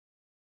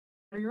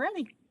Are you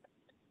ready?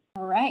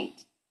 All right.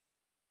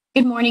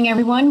 Good morning,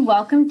 everyone.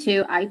 Welcome to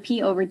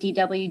IP Over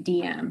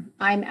DWDM.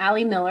 I'm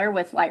Allie Miller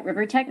with Light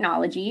River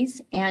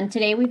Technologies, and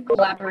today we've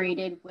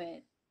collaborated with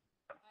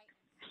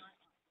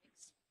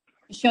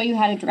to show you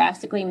how to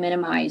drastically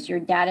minimize your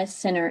data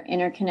center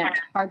interconnect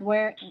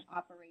hardware and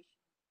operation.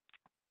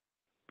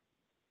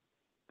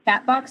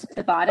 Chat box at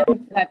the bottom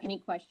if you have any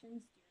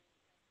questions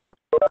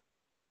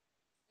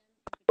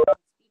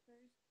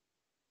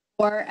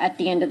or at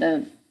the end of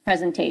the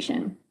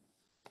presentation.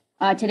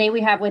 Today we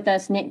have with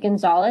us Nick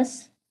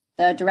Gonzalez,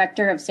 the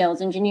Director of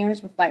Sales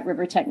Engineers with Light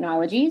River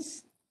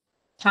Technologies,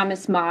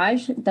 Thomas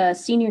Maj, the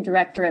Senior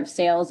Director of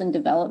Sales and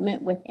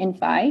Development with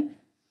Inphi,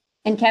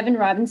 and Kevin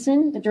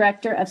Robinson, the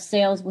Director of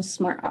Sales with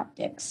Smart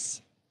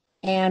Optics.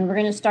 And we're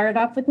going to start it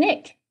off with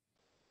Nick.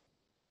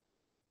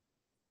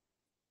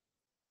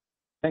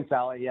 Thanks,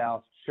 Allie. Yeah,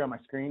 I'll share my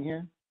screen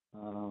here.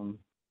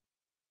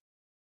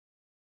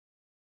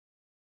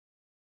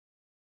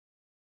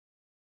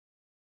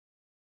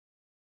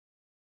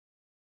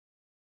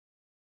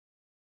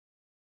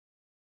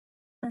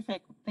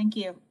 Perfect. Thank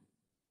you.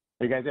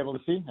 Are you guys able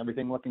to see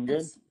everything looking good?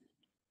 Yes.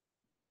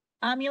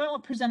 You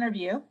want presenter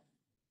view?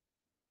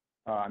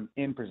 I'm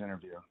in presenter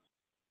view.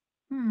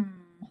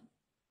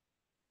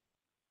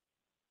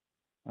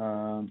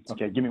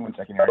 Okay, give me 1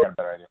 second here. I got a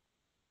better idea.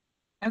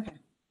 Okay.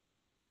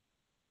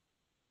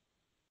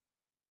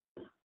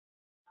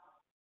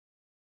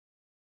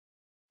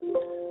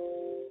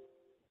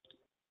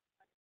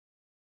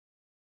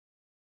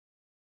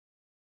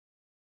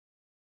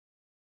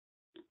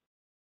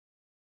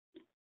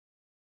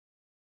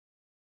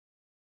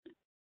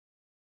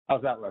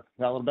 How's that look? Is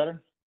that a little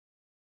better?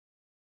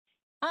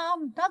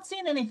 Not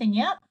seeing anything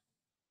yet.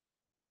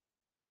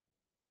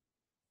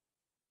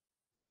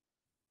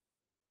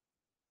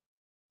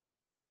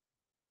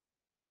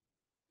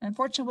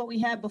 Unfortunately, what we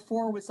had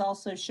before was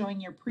also showing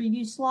your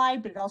preview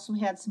slide, but it also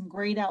had some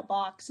grayed out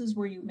boxes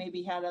where you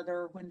maybe had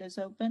other windows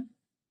open.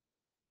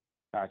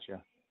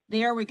 Gotcha.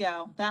 There we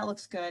go. That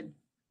looks good.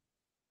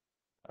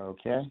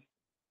 Okay.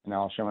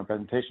 Now I'll show my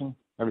presentation.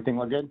 Everything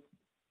look good?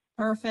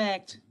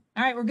 Perfect.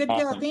 All right, we're good to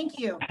Awesome. go. Thank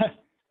you.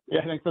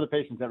 Yeah, thanks for the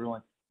patience,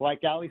 everyone.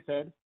 Like Allie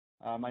said,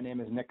 my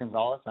name is Nick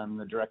Gonzalez. I'm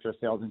the Director of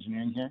Sales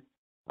Engineering here.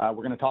 We're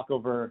going to talk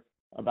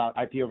about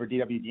IP over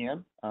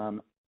DWDM.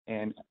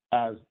 And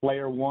as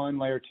layer 1,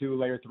 layer 2,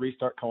 layer 3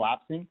 start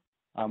collapsing,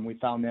 we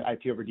found that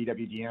IP over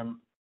DWDM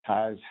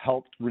has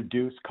helped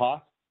reduce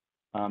costs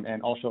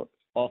and also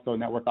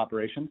network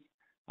operations.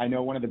 I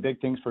know one of the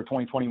big things for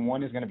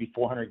 2021 is going to be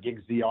 400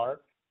 gig ZR.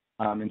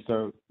 And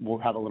so we'll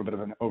have a little bit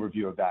of an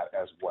overview of that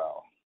as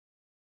well.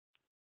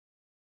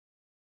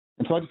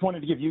 And so I just wanted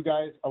to give you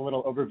guys a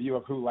little overview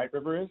of who Light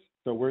River is.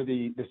 So we're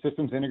the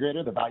systems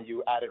integrator, the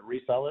value-added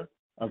reseller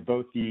of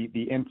both the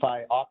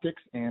Inphi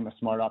optics and the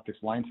Smart Optics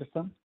line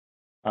system.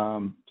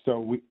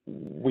 So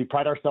we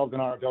pride ourselves in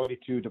our ability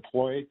to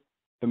deploy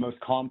the most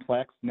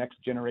complex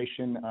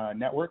next-generation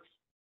networks.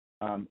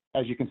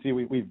 As you can see,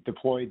 we've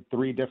deployed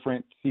 3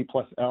 different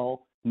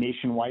C+L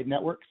nationwide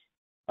networks.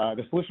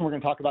 The solution we're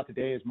going to talk about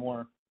today is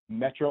more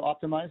metro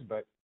optimized,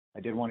 but I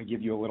did want to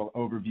give you a little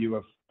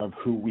overview of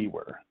who we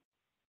were.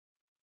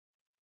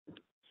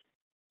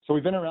 So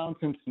we've been around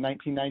since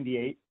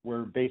 1998.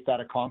 We're based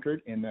out of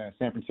Concord in the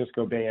San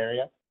Francisco Bay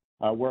Area.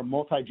 We're a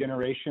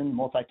multi-generation,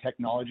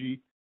 multi-technology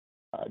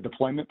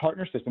deployment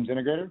partner, systems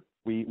integrator.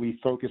 We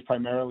focus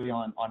primarily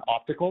on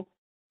optical.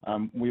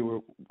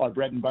 Our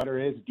bread and butter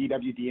is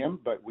DWDM,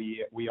 but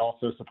we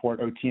also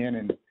support OTN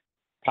and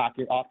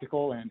packet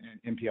optical and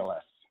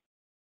MPLS.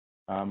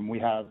 We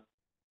have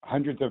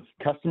hundreds of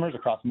customers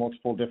across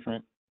multiple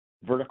different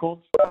verticals.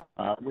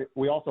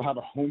 We also have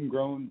a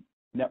homegrown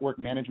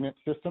network management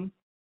system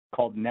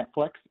called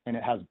Netflix, and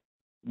it has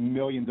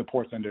millions of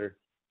ports under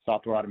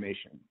software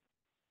automation.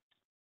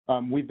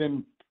 We've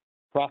been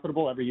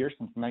profitable every year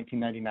since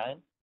 1999.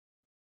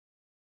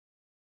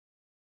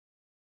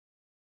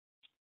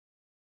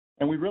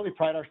 And we really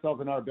pride ourselves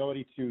in our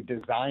ability to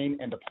design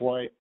and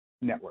deploy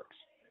networks.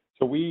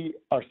 So we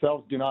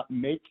ourselves do not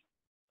make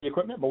the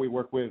equipment, but we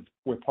work with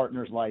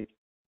partners like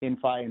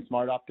Inphi and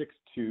Smart Optics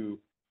to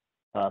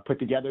put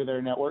together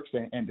their networks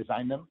and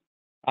design them.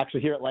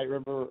 Actually, here at Light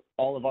River,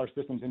 all of our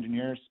systems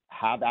engineers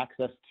have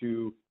access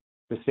to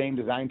the same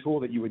design tool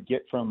that you would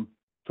get from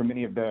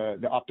many of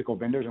the optical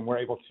vendors, and we're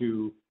able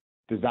to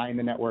design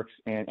the networks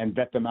and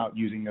vet them out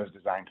using those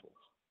design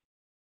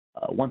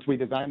tools. Once we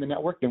design the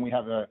network, then we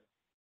have an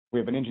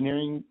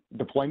engineering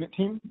deployment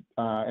team,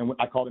 and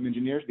I call them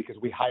engineers because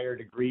we hire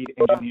degreed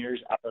engineers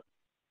out of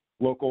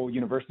local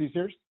universities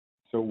here.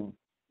 So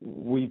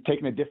we've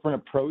taken a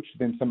different approach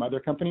than some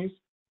other companies.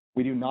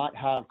 We do not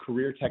have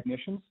career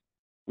technicians.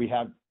 We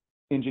have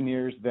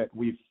engineers that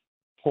we've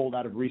pulled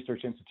out of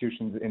research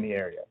institutions in the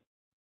area.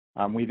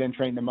 We then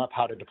train them up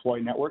how to deploy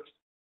networks,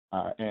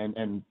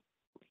 and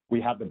we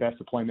have the best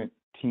deployment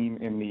team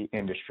in the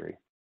industry.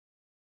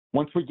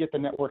 Once we get the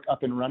network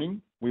up and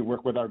running, we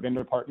work with our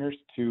vendor partners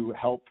to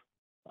help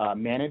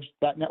manage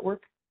that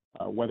network,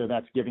 whether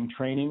that's giving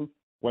training,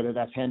 whether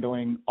that's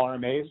handling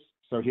RMAs,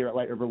 So here at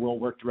Light River, we'll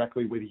work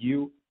directly with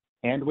you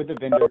and with the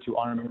vendor to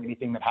arm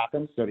anything that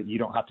happens so that you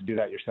don't have to do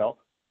that yourself.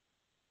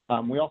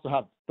 We also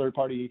have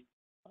third-party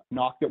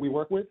NOC that we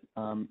work with,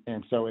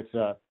 and so it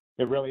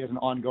really is an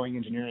ongoing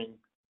engineering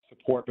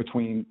support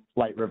between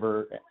Light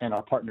River and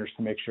our partners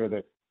to make sure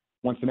that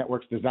once the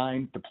network's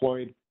designed,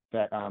 deployed,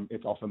 that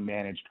it's also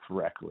managed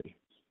correctly.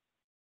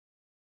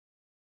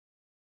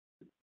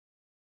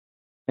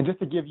 And just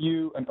to give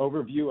you an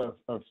overview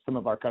of some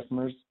of our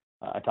customers,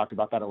 I talked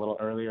about that a little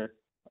earlier.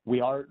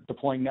 We are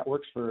deploying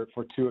networks for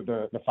two of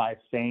the five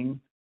FANG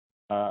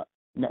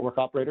network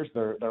operators.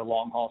 They're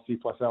long-haul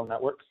C+L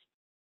networks.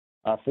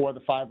 Four of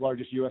the five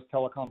largest U.S.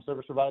 telecom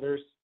service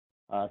providers,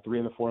 three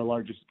of the four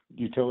largest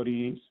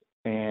utilities,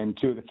 and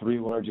two of the three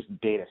largest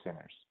data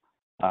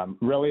centers.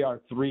 Really,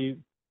 our three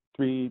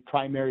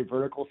primary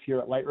verticals here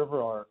at Light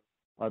River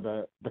are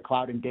the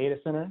cloud and data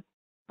center,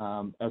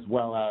 as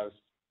well as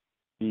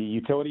the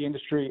utility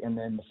industry, and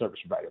then the service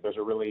provider. Those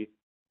are really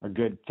a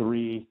good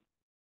three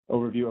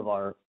overview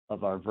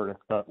of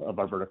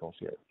our verticals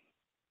here.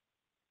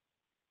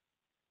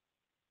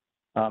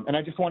 And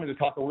I just wanted to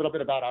talk a little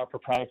bit about our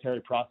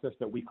proprietary process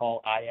that we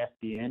call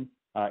IFDN,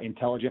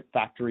 Intelligent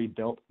Factory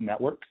Built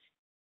Networks.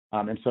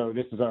 And so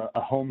this is a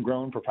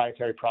homegrown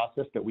proprietary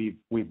process that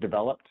we've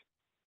developed.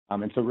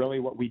 And so really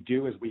what we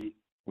do is we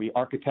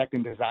architect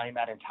and design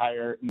that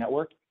entire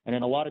network. And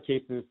in a lot of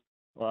cases,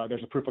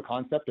 there's a proof of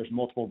concept. There's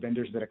multiple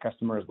vendors that a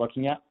customer is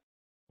looking at.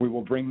 We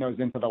will bring those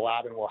into the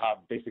lab and we'll have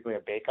basically a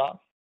bake-off.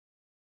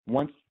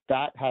 Once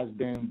that has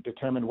been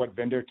determined what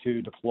vendor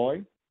to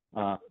deploy,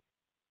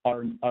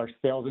 our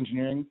sales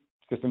engineering,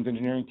 systems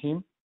engineering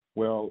team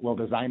will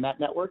design that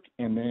network,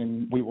 and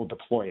then we will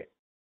deploy it.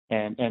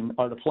 And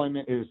our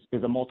deployment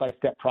is a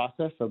multi-step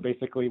process. So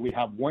basically we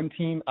have one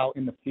team out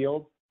in the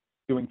field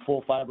doing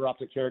full fiber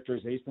optic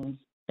characterizations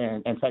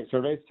and site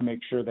surveys to make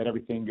sure that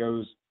everything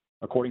goes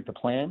according to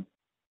plan.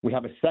 We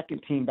have a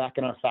second team back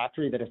in our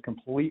factory that is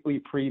completely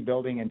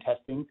pre-building and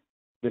testing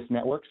this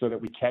network so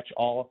that we catch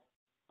all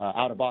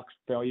out-of-box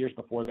failures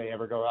before they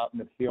ever go out in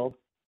the field.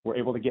 We're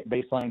able to get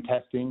baseline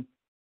testing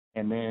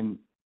and then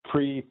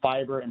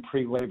pre-fiber and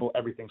pre-label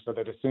everything so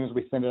that as soon as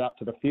we send it out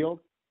to the field,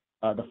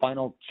 the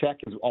final check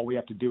is all we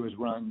have to do is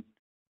run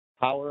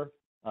power,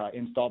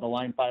 install the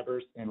line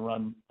fibers, and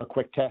run a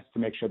quick test to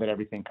make sure that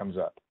everything comes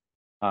up.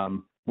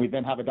 We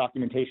then have a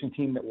documentation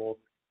team that will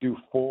do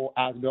full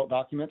as-built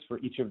documents for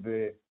each of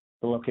the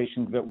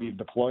locations that we've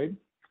deployed.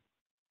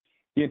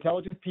 The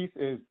intelligence piece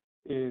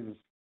is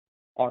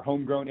our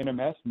homegrown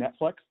NMS,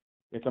 Netflix.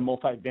 It's a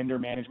multi-vendor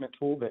management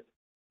tool that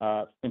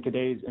in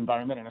today's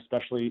environment, and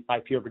especially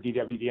IP over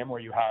DWDM, where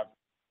you have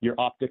your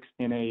optics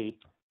in a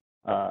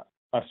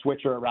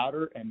switch or a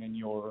router, and then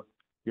your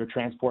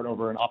transport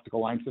over an optical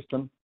line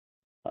system,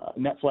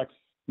 Netflix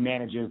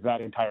manages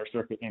that entire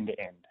circuit end to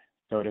end.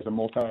 So it is a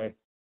multi-vendor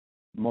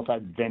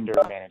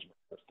management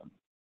system.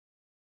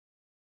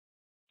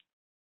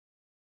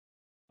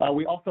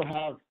 We also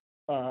have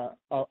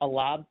a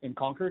lab in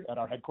Concord at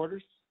our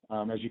headquarters.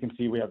 As you can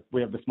see, we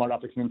have the Smart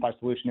Optics and Inphi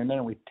solution in there,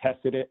 and we've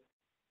tested it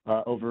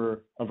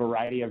over a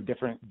variety of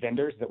different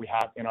vendors that we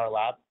have in our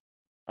lab.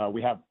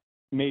 We have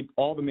made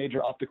all the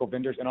major optical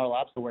vendors in our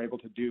lab, so we're able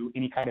to do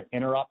any kind of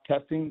interop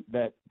testing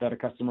that a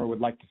customer would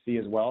like to see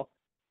as well,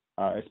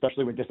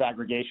 especially with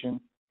disaggregation,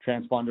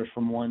 transponders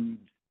from one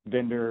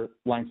vendor,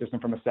 line system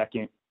from a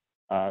second.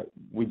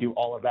 We do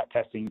all of that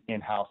testing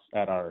in-house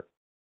at our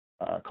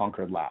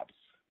Concord labs.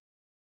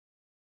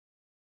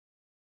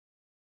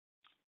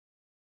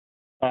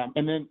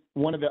 And then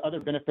one of the other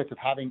benefits of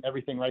having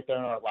everything right there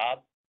in our lab,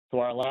 so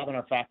our lab and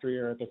our factory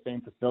are at the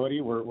same facility.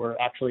 We're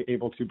actually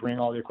able to bring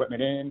all the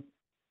equipment in,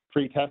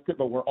 pre-test it,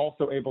 but we're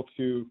also able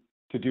to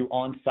do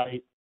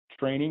on-site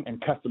training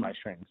and customized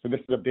training. So this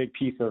is a big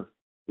piece of,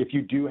 if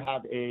you do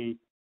have a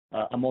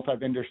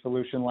multi-vendor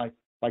solution like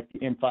the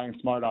Inphi and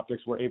Smart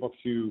Optics, we're able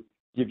to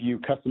give you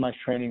customized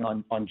training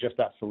on just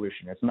that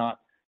solution. It's not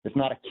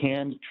a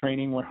canned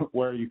training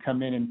where you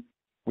come in and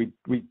we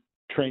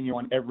train you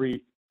on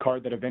every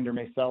card that a vendor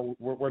may sell.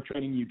 We're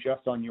training you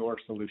just on your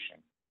solution.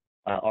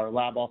 Our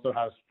lab also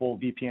has full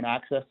VPN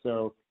access,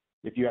 so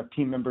if you have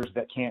team members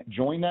that can't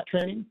join that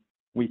training,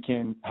 we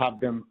can have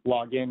them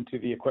log into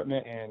the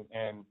equipment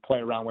and play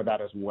around with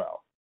that as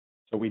well.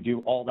 So we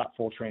do all that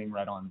full training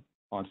right on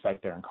site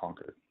there in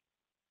Concord.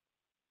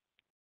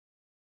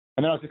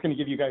 And then I was just going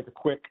to give you guys a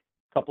quick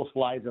couple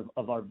slides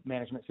of our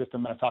management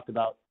system that I talked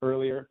about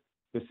earlier.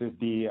 This is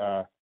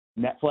the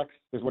Netflix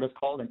is what it's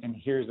called, and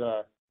here's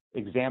a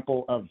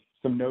example of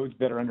some nodes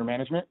that are under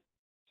management.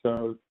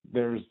 So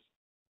there's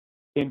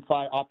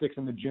Inphi optics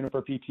in the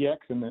Juniper PTX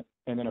and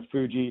then a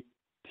Fuji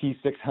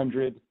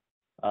T600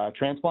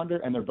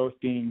 transponder, and they're both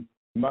being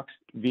muxed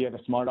via the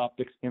Smart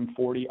Optics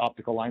M40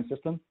 optical line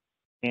system.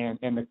 And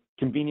the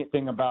convenient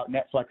thing about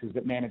Netflix is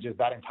it manages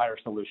that entire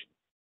solution.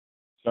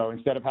 So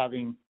instead of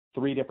having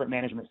 3 different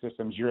management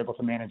systems, you're able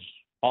to manage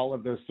all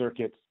of those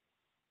circuits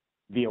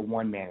via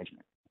one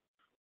management.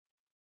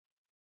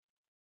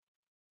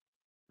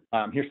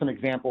 Here's some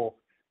example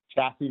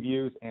chassis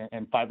views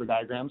and fiber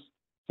diagrams.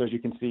 So as you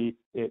can see,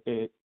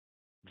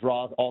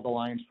 draws all the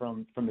lines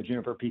from the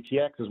Juniper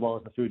PTX as well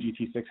as the Fuji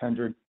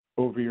T600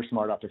 over your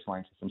smart optics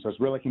line system. So it's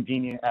really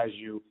convenient as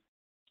you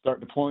start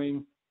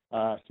deploying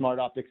smart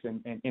optics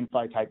and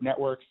Inphi type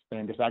networks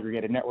and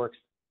disaggregated networks,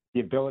 the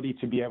ability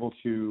to be able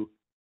to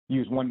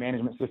use one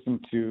management system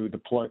to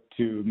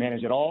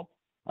manage it all.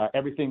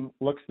 Everything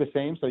looks the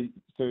same,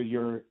 so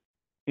your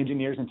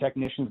engineers and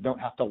technicians don't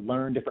have to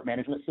learn different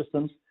management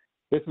systems.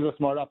 This is a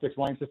smart optics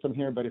line system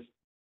here, but if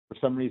for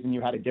some reason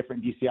you had a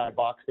different DCI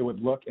box, it would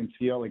look and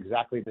feel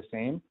exactly the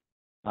same.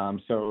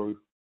 So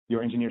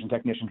your engineers and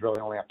technicians really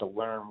only have to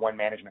learn one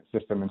management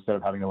system instead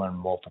of having to learn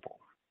multiple.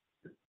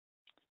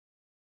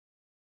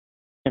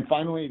 And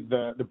finally,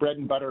 the bread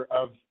and butter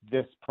of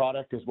this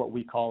product is what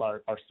we call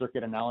our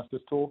circuit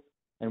analysis tool.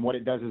 And what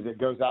it does is it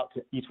goes out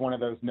to each one of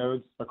those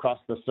nodes across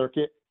the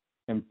circuit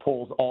and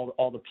pulls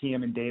all the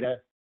PM and data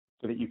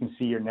so that you can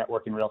see your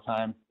network in real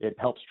time. It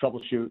helps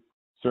troubleshoot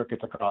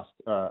circuits across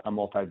a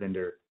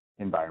multi-vendor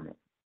environment.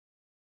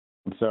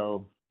 And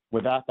so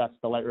with that, that's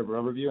the Light River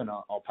overview, and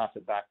I'll pass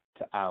it back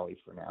to Ali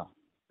for now.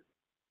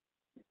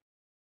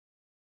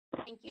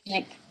 Thank you,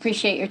 Nick.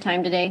 Appreciate your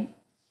time today.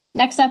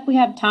 Next up, we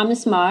have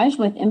Thomas Maj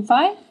with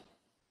Inphi.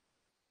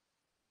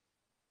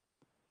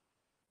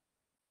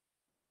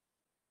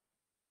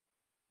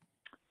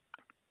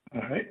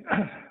 All right.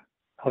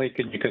 Ali,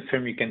 can you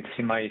confirm you can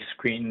see my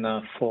screen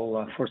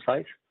full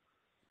size?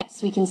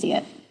 Yes, we can see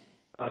it.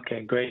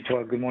 Okay, great.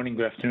 Well, good morning,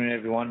 good afternoon,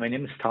 everyone. My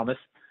name is Thomas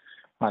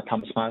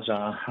Maj.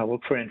 I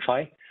work for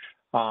Inphi.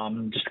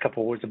 Just a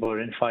couple of words about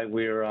Inphi.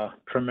 We're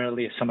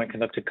primarily a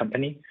semiconductor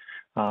company.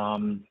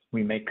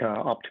 We make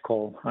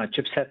optical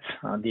chipsets,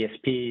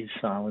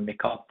 DSPs, we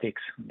make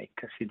optics, we make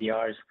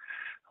CDRs,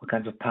 all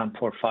kinds of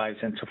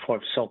PAM4-5s and so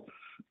forth. So,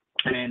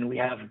 and we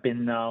have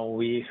been,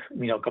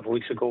 a couple of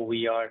weeks ago,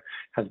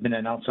 has been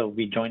announced that we'll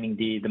be joining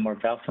the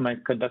Marvell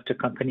Semiconductor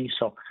company.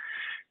 So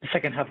the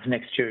second half of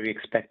next year, we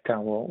expect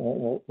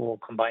we'll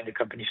combine the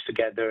companies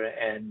together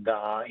and,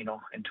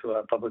 into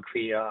a public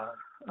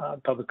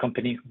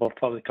company, both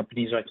public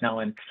companies right now,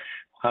 and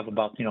we'll have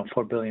about,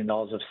 $4 billion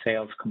of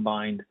sales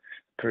combined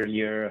per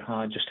year,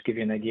 just to give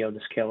you an idea of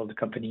the scale of the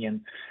company.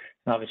 And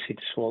obviously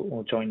this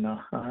will join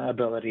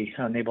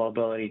enable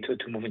ability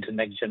to move into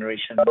next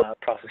generation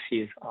processes,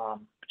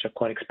 which are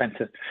quite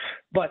expensive.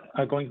 But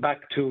going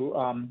back to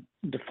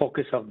the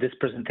focus of this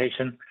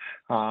presentation,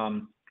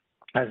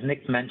 as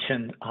Nick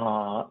mentioned,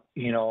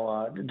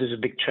 there's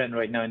a big trend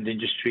right now in the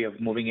industry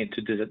of moving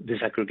into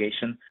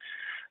disaggregation.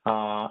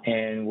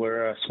 And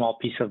we're a small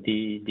piece of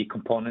the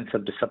components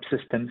of the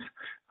subsystems,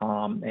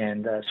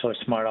 so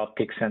smart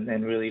optics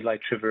and really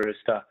Light River is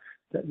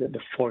the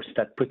force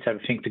that puts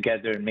everything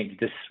together and makes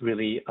this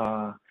really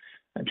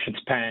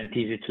transparent,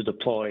 easy to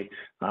deploy,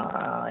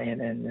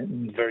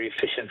 and very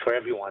efficient for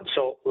everyone.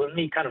 So let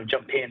me kind of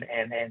jump in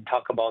and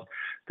talk about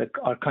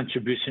our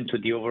contribution to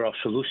the overall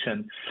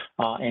solution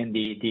and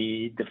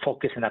the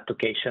focus and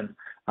application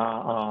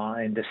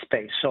in this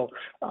space. So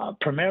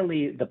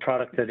primarily the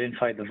product that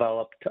Inphi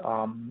developed,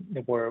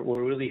 we're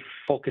really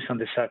focused on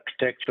this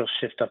architectural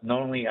shift of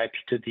not only IP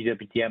to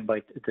DWDM,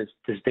 but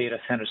this data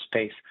center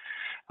space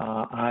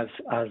as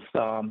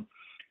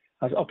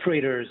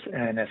operators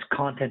and as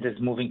content is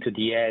moving to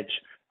the edge,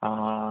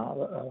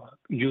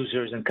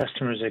 users and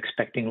customers are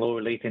expecting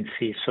lower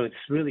latency. So it's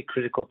really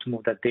critical to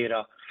move that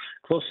data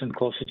closer and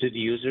closer to the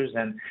users,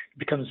 and it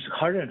becomes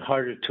harder and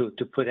harder to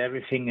put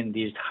everything in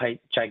these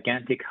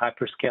gigantic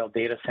hyperscale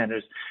data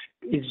centers.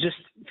 It's just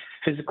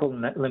physical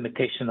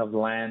limitation of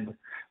land.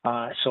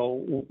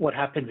 So what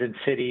happens in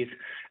cities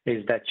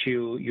is that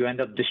you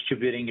end up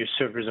distributing your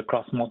servers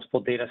across multiple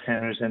data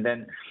centers, and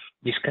then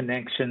these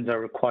connections are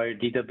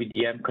required.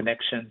 DWDM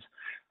connections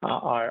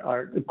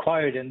are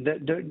required, and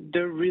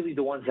they're really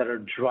the ones that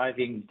are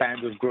driving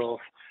bandwidth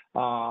growth.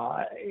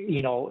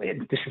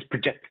 This is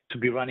projected to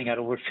be running at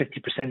over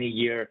 50% a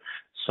year.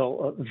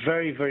 So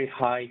very, very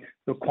high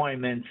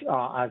requirements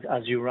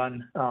as you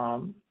run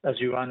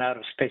out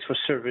of space for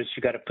servers.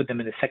 You got to put them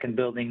in the second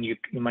building. You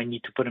might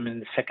need to put them in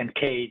the second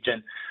cage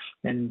and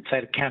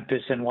inside a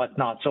campus and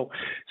whatnot. So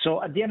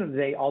at the end of the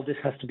day, all this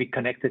has to be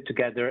connected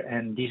together,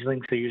 and these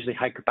links are usually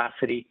high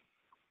capacity.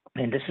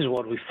 And this is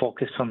what we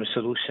focus on the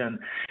solution.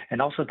 And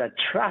also that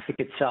traffic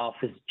itself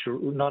is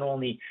not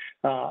only,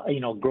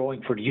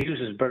 growing for the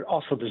users, but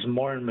also there's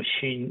more in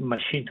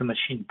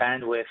machine-to-machine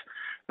bandwidth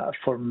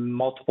for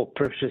multiple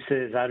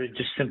purposes, either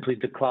just simply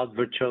the cloud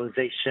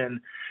virtualization.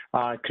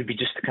 It could be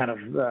just kind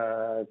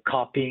of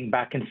copying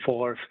back and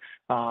forth,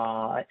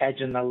 edge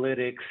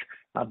analytics,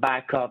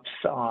 backups,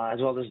 as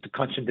well as the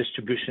content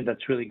distribution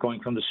that's really going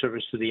from the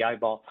servers to the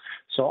eyeball.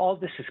 So all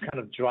this is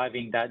kind of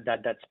driving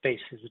that space,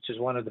 which is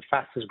one of the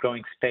fastest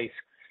growing space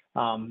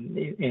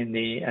in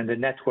the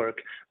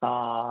network,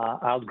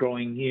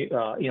 outgrowing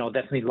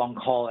definitely long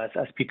haul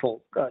as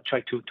people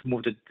try to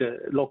move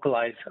and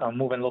localize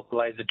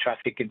the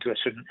traffic into a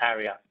certain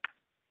area.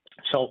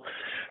 So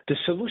the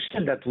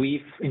solution that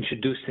we've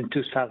introduced in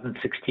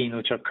 2016,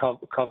 which I'll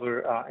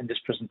cover in this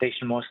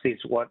presentation mostly,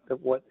 is what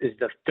is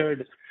the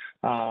third.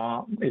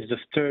 Let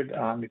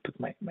me put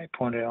my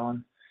pointer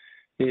on.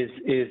 is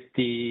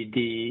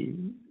the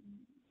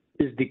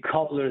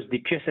couplers, the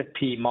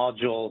PSFP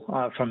module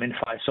from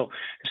Inphi. So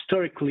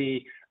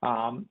historically,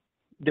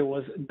 there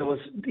was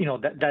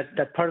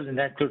that part of the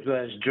network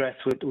was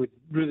addressed with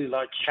really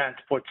large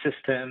transport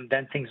system.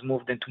 Then things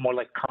moved into more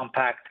like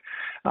compact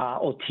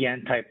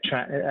OTN type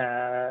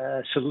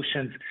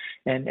solutions.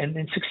 And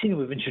in 16,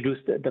 we've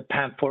introduced the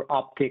PAM4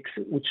 optics,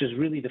 which is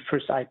really the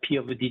first IP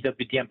over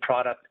DWDM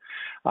product.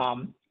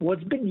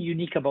 What's been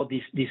unique about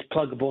these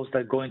pluggables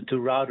that go into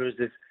routers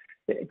is,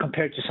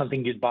 compared to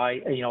something you'd buy,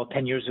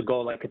 10 years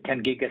ago, like a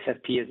 10 gig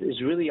SFP,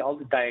 is really all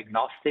the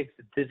diagnostics,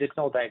 the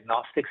physical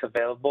diagnostics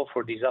available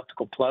for these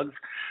optical plugs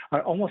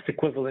are almost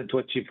equivalent to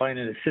what you find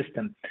in the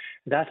system.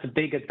 That's a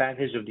big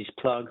advantage of these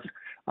plugs,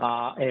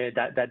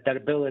 that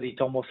ability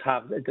to almost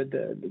have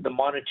the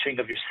monitoring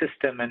of your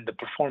system and the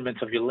performance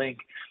of your link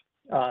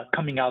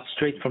coming out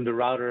straight from the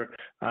router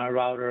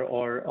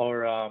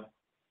or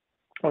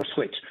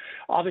switch.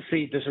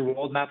 Obviously, there's a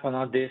roadmap on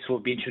all this. We'll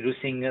be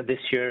introducing this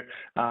year.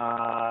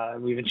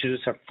 We've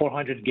introduced our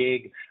 400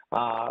 gig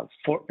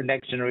for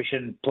next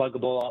generation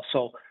pluggable,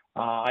 also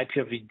IP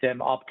over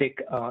DWDM optic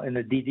in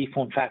the DD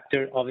form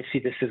factor. Obviously,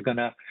 this is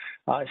gonna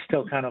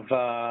still kind of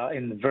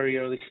in the very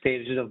early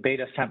stages of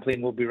beta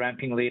sampling. We'll be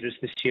ramping later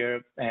this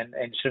year, and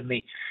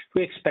certainly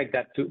we expect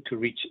that to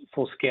reach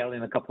full scale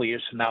in a couple of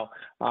years from now.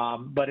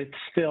 But it's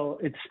still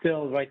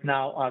right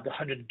now the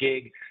 100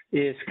 gig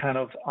is kind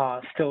of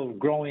still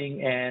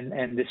growing,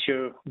 and this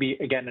year will be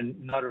again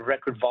another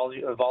record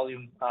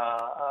volume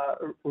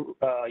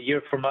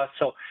year from us.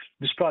 So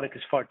this product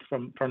is far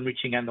from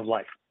reaching end of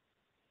life.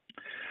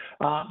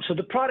 So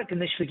the product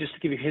initially, just to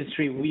give you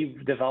history,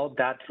 we've developed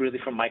that really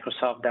from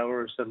Microsoft. That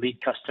was the lead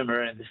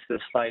customer, and this is the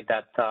slide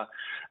that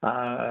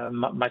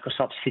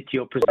Microsoft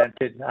CTO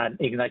presented at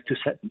Ignite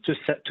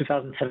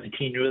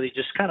 2017, really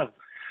just kind of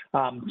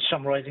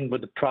summarizing what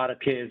the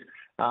product is.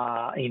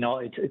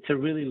 It's a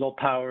really low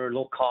power,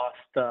 low cost,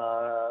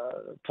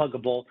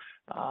 pluggable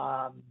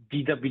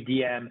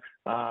DWDM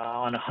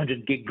on a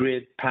 100 gig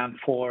grid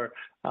PAM4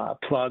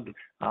 plug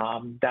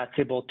that's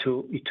able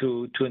to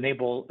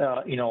enable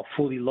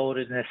fully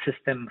loaded in a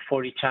system,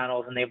 40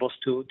 channels, enables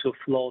to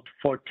float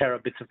 4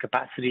 terabits of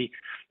capacity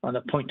on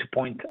a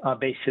point-to-point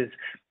basis,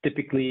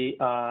 typically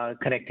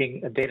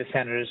connecting data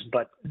centers,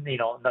 but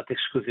not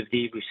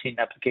exclusively. We've seen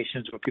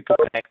applications where people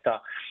connect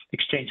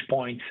exchange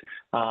points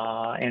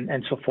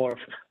and so forth.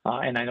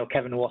 And I know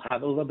Kevin will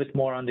have a little bit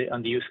more on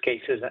the use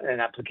cases and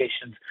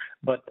applications,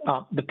 but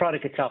the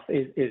product itself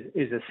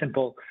is a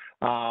simple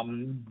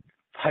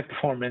high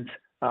performance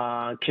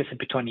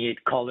QSFP28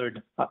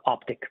 colored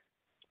optic.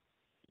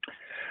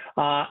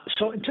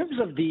 So in terms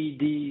of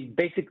the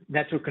basic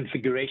network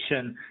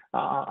configuration,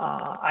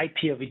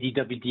 IP over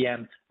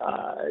DWDM,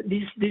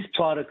 these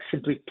products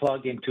simply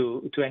plug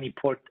into any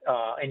port,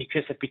 any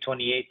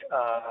QSFP28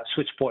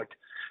 switch port.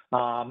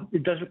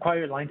 It does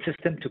require a line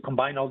system to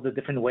combine all the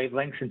different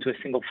wavelengths into a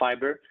single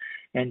fiber.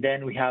 And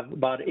then we have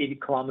about 80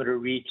 kilometer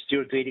reach,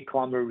 0 to 80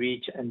 kilometer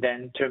reach, and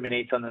then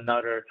terminates on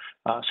another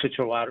switch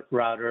or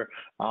router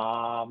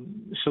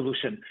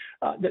solution.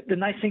 The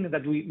nice thing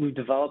that we've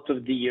developed over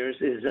the years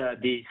is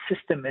the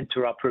system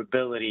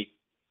interoperability.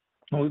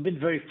 And we've been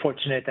very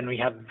fortunate, and we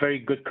have very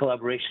good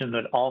collaboration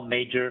with all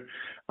major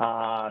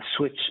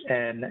switch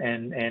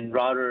and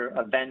router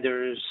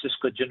vendors,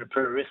 Cisco,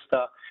 Juniper,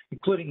 Arista,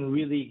 including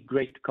really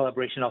great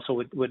collaboration also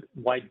with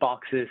white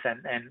boxes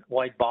and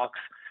white box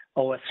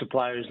OS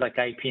suppliers like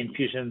IP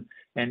Infusion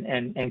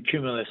and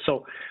Cumulus.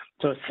 So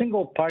a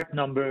single part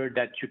number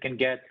that you can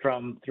get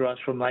through us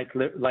from Light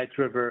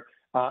River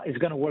is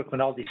going to work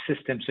on all these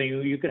systems. So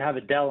you could have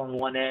a Dell on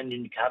one end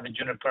and you can have a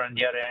Juniper on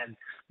the other end.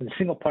 And the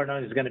single part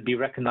number is going to be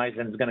recognized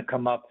and it's going to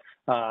come up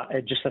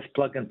just as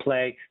plug and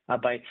play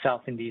by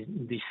itself in these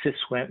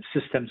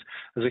systems.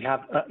 As we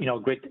have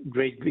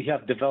we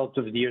have developed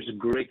over the years a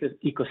great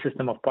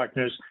ecosystem of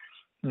partners.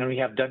 And we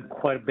have done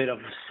quite a bit of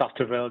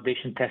software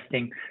validation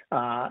testing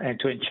and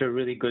to ensure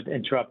really good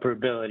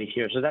interoperability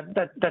here. So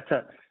that's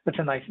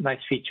a nice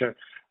feature.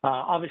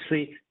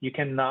 Obviously, you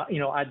can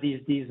add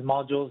these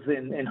modules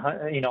in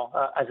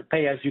as a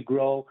pay as you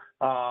grow.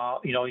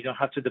 You don't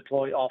have to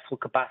deploy all full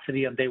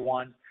capacity on day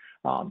one.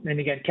 And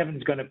again,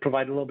 Kevin's going to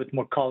provide a little bit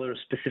more color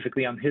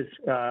specifically on his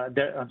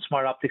on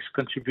Smart Optics'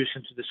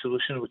 contribution to the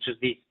solution, which is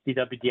the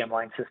DWDM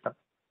line system.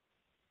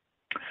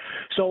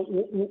 So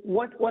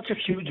what's a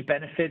huge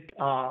benefit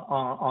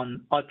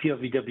on IP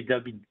over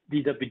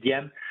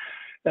DWDM?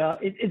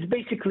 It's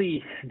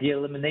basically the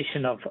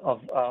elimination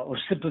or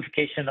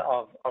simplification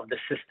of the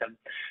system.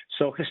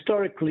 So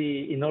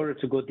historically, in order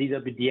to go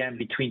DWDM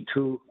between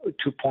two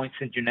points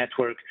in your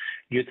network,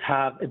 you'd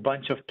have a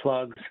bunch of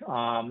plugs,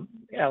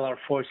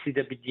 LR4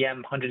 CWDM,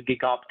 100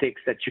 gig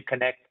optics that you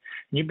connect.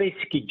 And you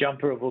basically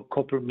jump over a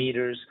couple of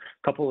meters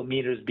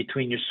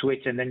between your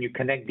switch, and then you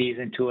connect these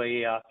into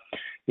a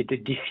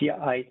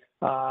DCI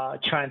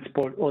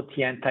transport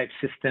OTN type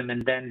system,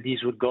 and then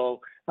these would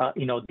go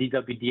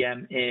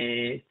DWDM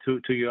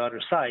through to your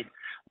other side.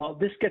 Well,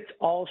 this gets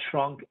all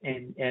shrunk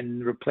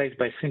and replaced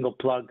by a single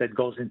plug that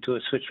goes into a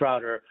switch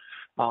router.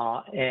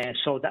 And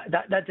so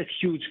that's a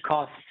huge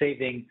cost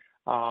saving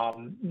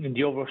in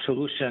the overall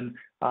solution,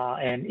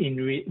 and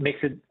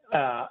makes it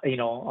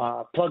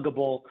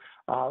pluggable.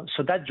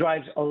 So that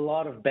drives a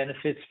lot of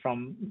benefits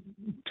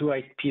to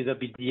IP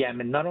WDM,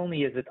 and not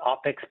only is it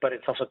OpEx, but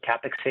it's also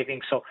CapEx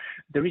savings. So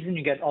the reason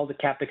you get all the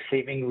CapEx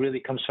saving really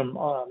comes from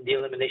the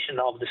elimination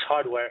of this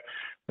hardware.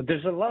 But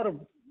there's a lot of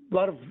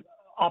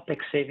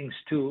OpEx savings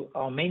too,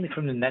 mainly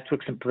from the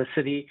network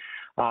simplicity.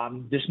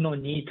 There's no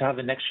need to have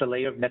an extra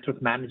layer of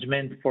network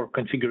management for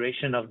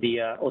configuration of the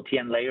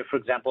OTN layer, for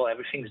example.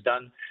 Everything's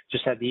done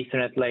just at the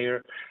Ethernet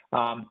layer.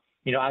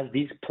 As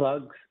these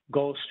plugs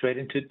go straight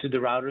into the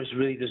routers,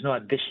 really there's no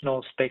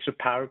additional space or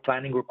power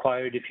planning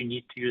required if you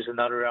need to use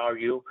another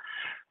RU.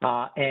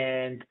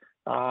 We're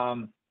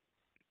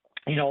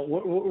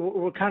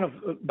kind of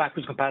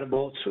backwards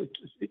compatible. So,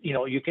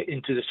 you get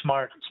into the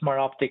smart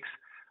optics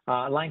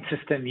line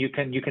system. You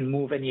can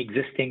move any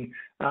existing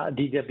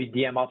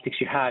DWDM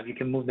optics you have. You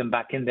can move them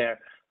back in there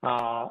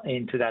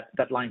into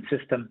that line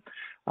system.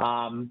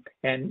 And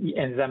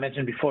as I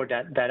mentioned before,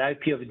 that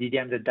IP over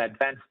DWDM, that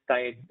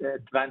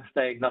advanced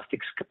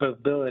diagnostics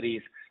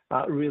capabilities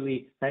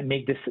really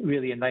make this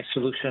really a nice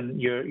solution.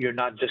 You're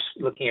not just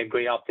looking at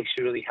gray optics.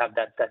 You really have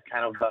that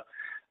kind of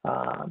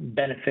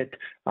benefit.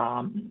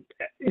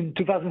 In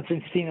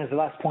 2016, as the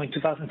last point,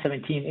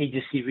 2017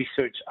 agency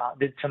research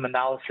did some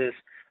analysis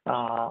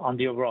on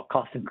the overall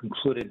cost and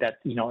concluded that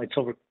it's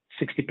over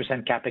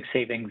 60% CapEx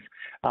savings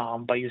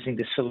by using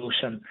this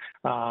solution,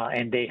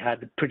 and they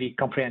had pretty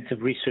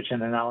comprehensive research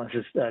and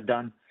analysis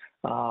done,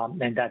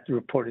 and that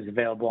report is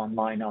available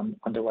online on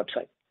their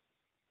website.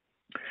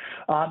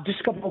 Just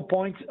a couple of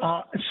points.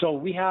 So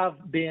we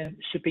have been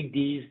shipping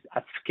these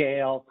at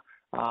scale.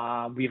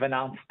 We've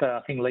announced, I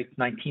think late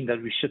 19,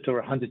 that we shipped over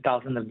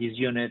 100,000 of these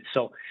units.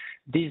 So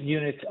these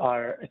units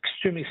are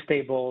extremely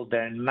stable.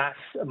 They're in mass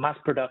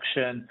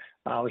production.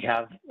 We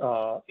have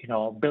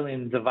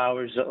billions of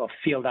hours of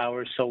field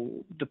hours.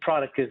 So the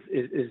product is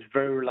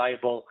very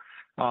reliable,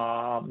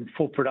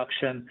 full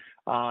production,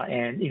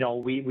 and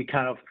we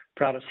kind of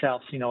proud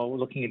ourselves.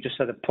 Looking at just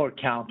at the port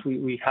count,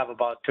 we have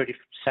about 34%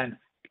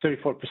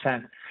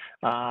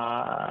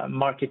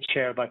 market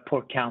share by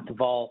port count of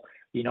all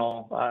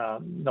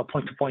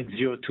point-to-point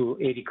 0 to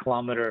 80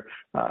 kilometer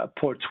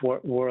ports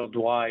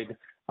worldwide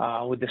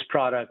with this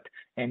product,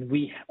 and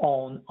we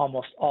own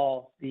almost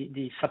all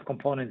the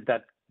subcomponents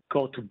that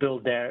go to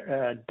build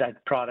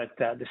that product,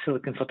 the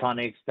silicon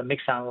photonics, the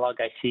mixed analog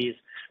ICs,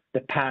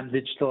 the PAM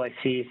digital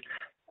ICs.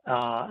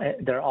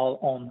 They're all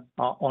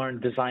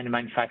owned, designed, and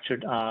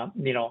manufactured,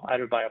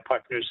 either by our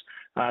partners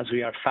as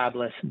we are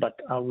fabless,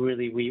 but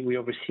really we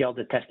oversee all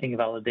the testing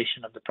and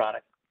validation of the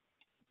product.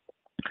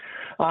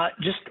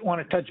 Just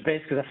want to touch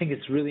base because I think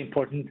it's really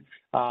important.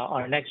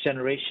 Our next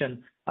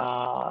generation,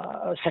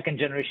 second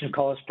generation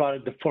Colors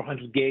product, the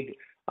 400 gig,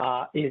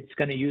 it's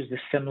going to use the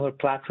similar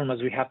platform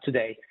as we have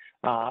today.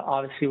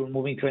 Obviously, we're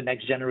moving to a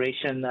next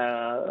generation,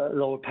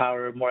 lower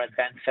power, more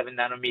advanced 7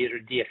 nanometer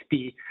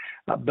DSP,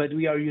 but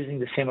we are using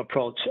the same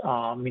approach.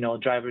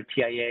 Driver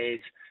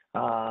TIAs,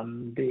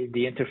 the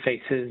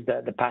interfaces,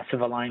 the passive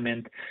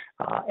alignment,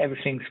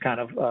 everything's kind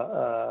of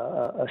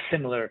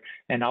similar.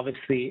 And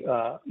obviously,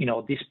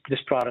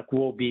 this product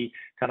will be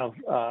kind of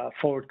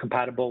forward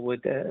compatible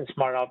with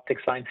smart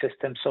optics line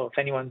system. So if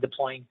anyone's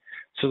deploying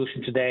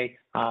solution today,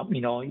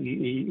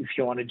 if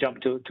you want to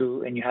jump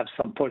to and you have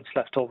some ports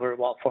left over,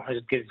 well,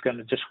 400 gig is going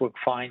to just work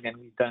fine. And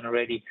we've done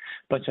already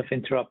a bunch of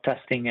interrupt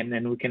testing, and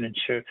then we can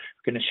assure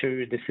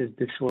you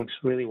this works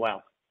really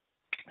well.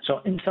 So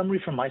in summary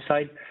from my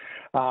side,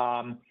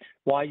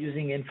 why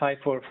using Inphi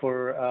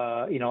for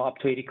up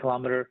to 80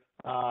 kilometer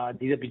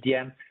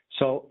DWDM?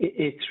 So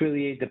it's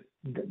really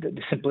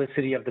the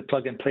simplicity of the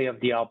plug and play of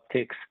the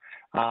optics.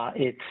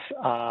 It's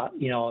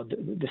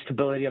the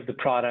stability of the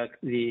product,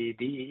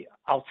 the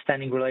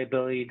outstanding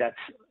reliability that's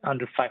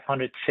under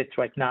 500 fits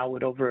right now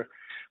with over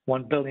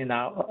 1 billion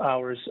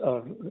hours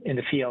in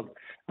the field.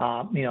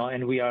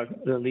 And we are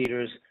the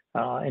leaders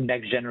in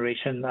next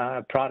generation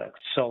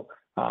products. So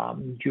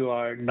you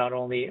are not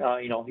only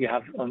you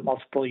have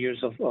multiple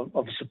years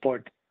of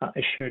support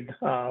assured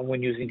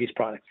when using these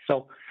products.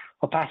 So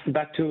I'll pass it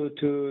back to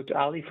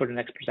Ali for the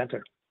next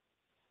presenter.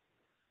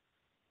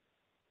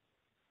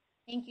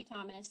 Thank you,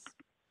 Thomas.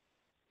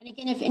 And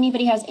again, if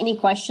anybody has any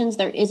questions,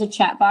 there is a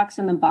chat box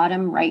in the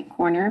bottom right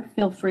corner.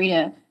 Feel free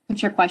to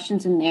put your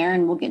questions in there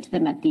and we'll get to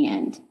them at the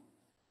end.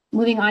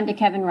 Moving on to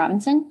Kevin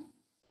Robinson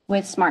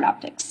with Smart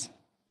Optics.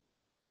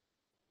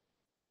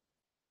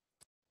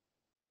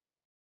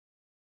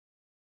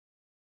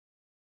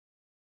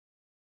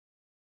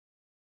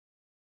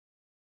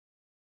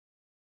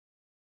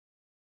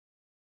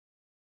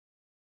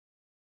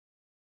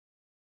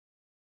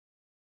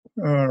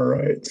 All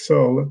right,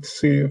 so let's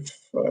see if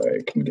I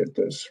can get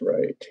this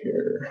right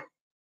here.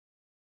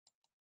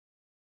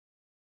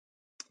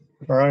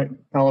 All right,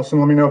 Allison,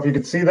 let me know if you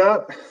can see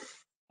that.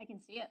 I can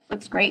see it.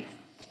 Looks great.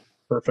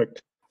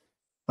 Perfect.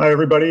 Hi,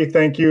 everybody.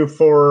 Thank you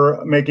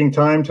for making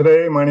time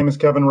today. My name is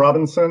Kevin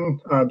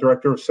Robinson,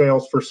 Director of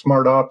Sales for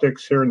Smart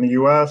Optics here in the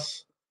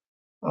U.S.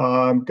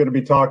 I'm going to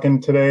be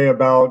talking today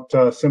about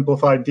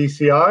simplified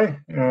DCI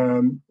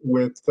and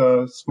with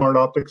smart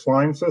optics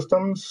line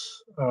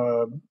systems.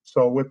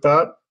 So with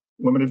that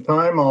limited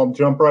time, I'll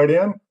jump right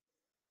in.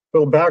 A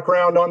little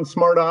background on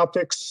smart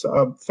optics.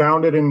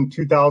 Founded in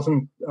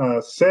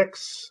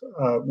 2006.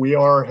 We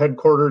are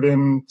headquartered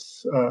in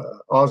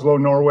Oslo,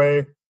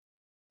 Norway.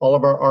 All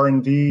of our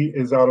R&D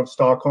is out of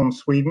Stockholm,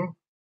 Sweden.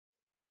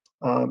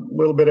 A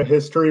little bit of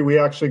history. We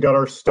actually got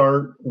our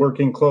start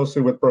working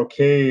closely with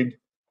Brocade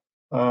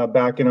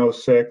back in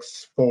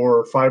 06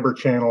 for fiber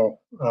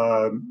channel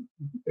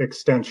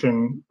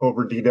extension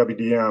over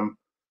DWDM.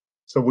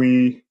 So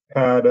we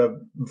had a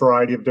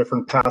variety of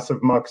different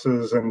passive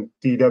muxes and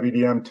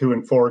DWDM 2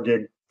 and 4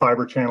 gig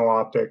fiber channel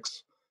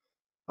optics.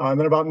 And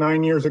then about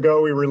 9 years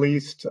ago, we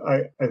released,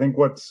 I think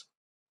what's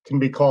can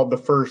be called the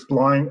first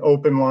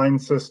open line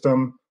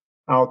system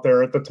out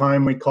there. At the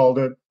time, we called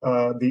it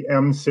the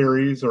M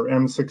series or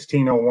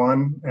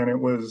M1601, and it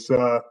was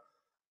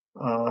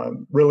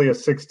really a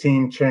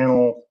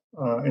 16-channel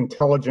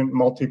intelligent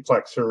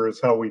multiplexer is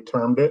how we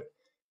termed it,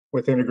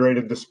 with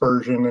integrated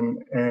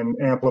dispersion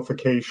and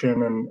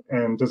amplification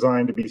and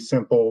designed to be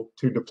simple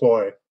to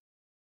deploy.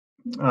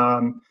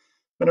 And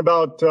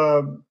about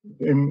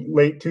in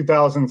late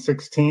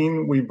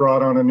 2016, we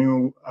brought on a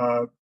new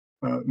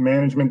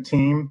management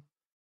team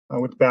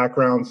with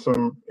backgrounds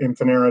from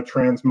Infinera,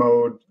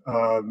 Transmode,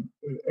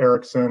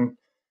 Ericsson,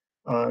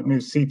 new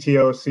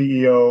CTO,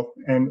 CEO,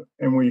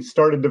 and we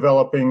started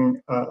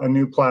developing a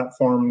new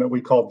platform that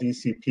we call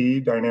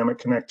DCP, Dynamic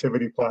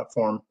Connectivity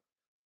Platform.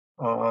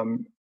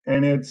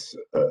 And it's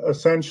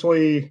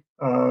essentially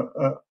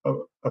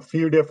a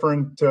few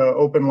different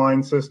open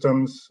line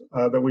systems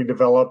that we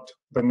developed,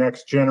 the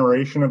next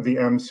generation of the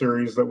M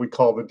series that we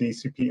call the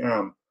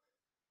DCP-M.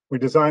 We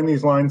designed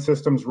these line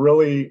systems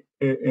really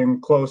in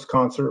close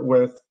concert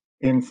with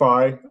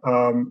Inphi,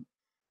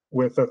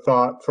 with a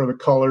thought for the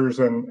colors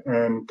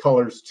and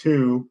colors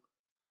too.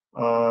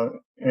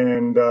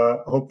 And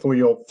hopefully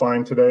you'll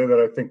find today that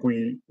I think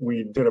we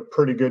did a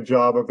pretty good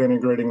job of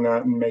integrating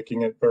that and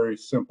making it very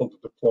simple to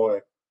deploy.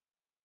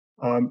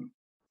 From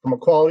a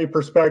quality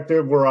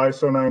perspective, we're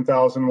ISO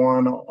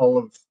 9001, all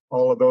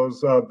of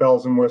those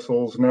bells and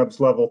whistles, NEBS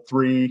level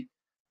 3.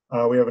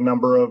 We have a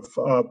number of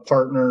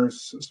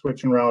partners,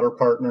 switch and router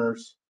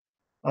partners.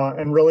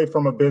 And really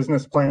from a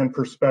business plan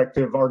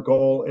perspective, our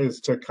goal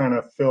is to kind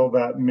of fill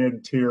that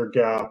mid-tier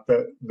gap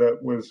that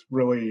was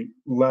really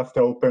left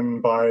open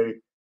by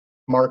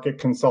market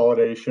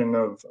consolidation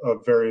of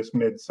various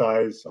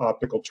mid-size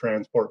optical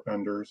transport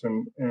vendors.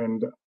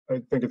 And I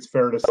think it's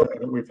fair to say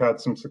that we've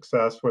had some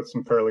success with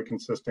some fairly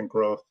consistent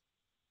growth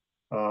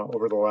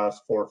over the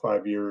last 4 or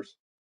 5 years.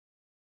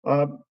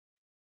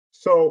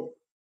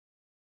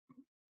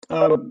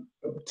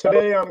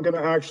 Today I'm going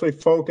to actually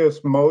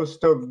focus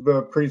most of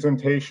the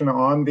presentation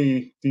on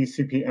the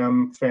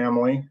DCP-M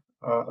family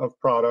of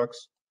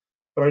products,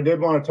 but I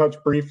did want to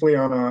touch briefly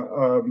on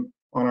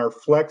our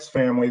Flex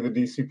family, the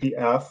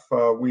DCP-F.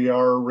 We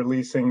are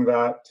releasing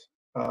that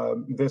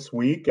this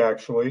week,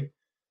 actually.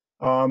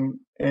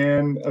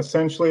 And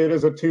essentially it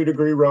is a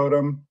 2-degree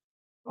ROADM,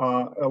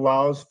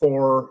 allows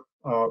for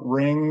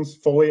rings,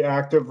 fully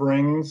active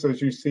rings,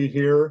 as you see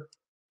here,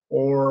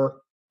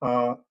 or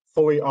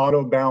fully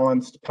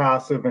auto-balanced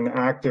passive and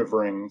active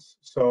rings.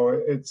 So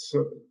it's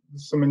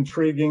some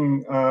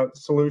intriguing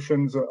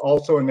solutions. It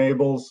also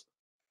enables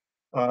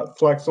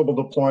flexible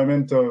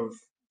deployment of,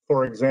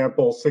 for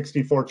example,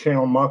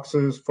 64-channel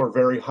muxes for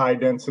very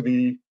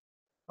high-density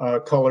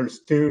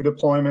colors 2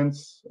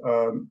 deployments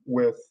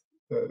with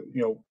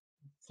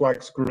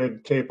flex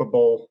grid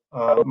capable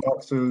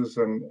muxes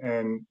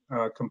and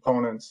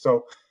components.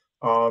 So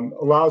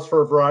allows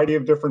for a variety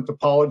of different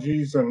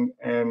topologies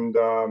and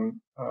a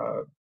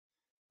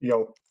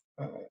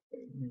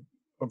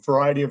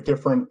variety of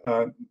different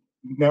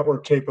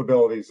network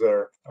capabilities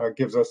there.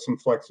 Gives us some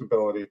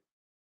flexibility.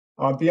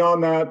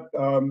 Beyond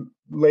that,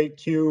 late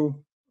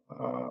Q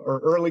or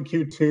early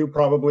Q2,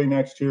 probably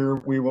next year,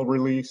 we will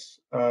release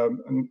a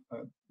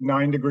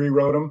 9-degree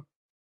ROADM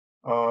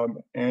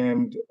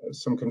and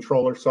some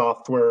controller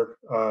software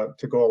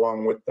to go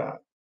along with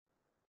that.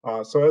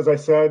 So as I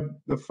said,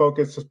 the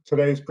focus of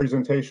today's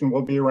presentation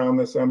will be around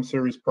this M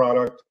series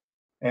product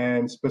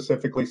and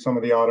specifically some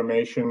of the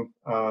automation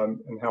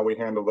and how we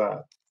handle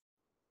that.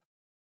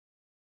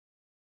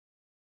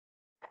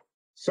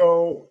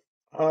 So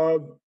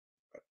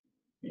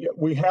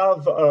we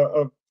have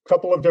a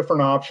couple of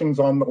different options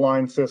on the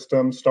line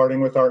system,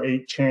 starting with our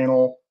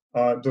 8-channel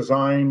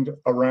designed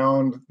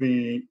around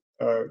the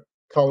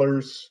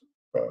colors,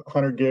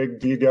 100 gig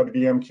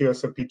DWDM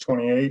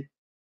QSFP28.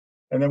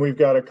 And then we've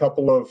got a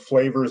couple of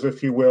flavors,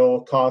 if you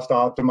will, cost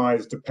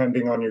optimized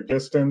depending on your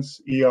distance,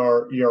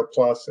 ER, ER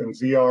plus, and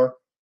ZR.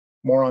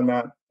 More on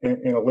that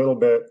in a little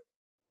bit.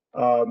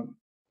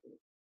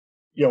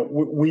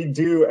 We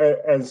do,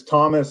 as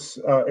Thomas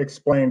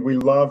explained, we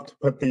love to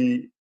put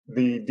the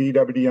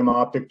DWDM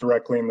optic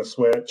directly in the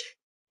switch.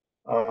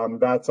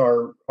 That's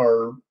our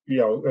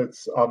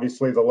it's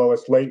obviously the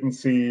lowest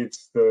latency.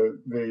 It's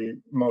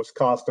the most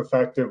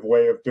cost-effective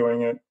way of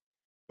doing it.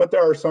 But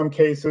there are some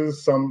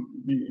cases,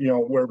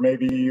 where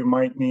maybe you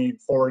might need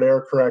forward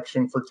error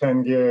correction for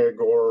 10 gig,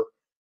 or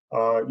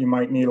you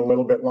might need a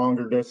little bit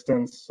longer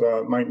distance,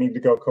 might need to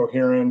go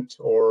coherent,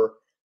 or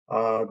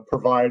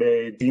provide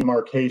a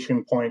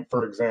demarcation point,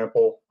 for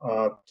example,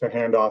 to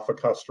hand off a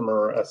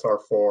customer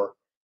SR4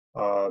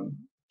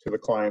 to the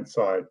client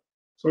side.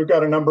 So we've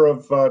got a number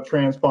of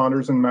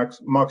transponders and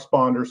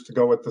muxponders to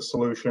go with the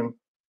solution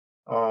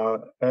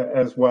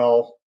as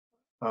well.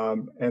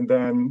 And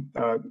then,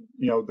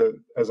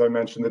 as I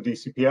mentioned, the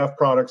DCPF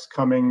products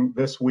coming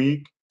this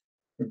week.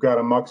 We've got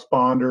a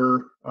muxponder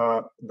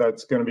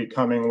that's going to be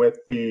coming with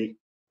the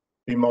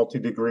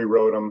multi-degree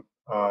ROADM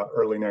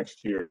early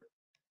next year.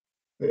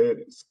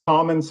 It's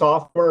common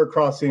software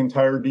across the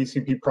entire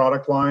DCP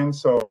product line.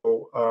 So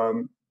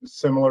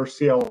similar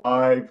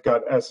CLI, you've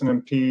got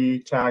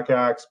SNMP,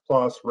 TACAX,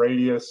 Plus,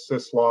 Radius,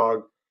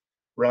 Syslog,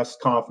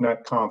 RESTconf,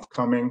 NetConf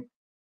coming.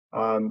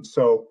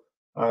 So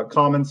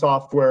common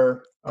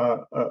software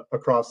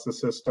across the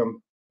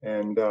system,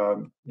 and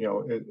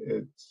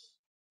it's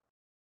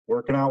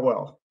working out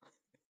well.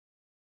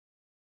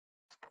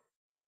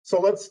 So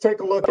let's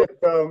take a look at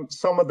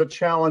some of the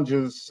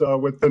challenges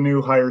with the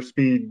new higher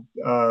speed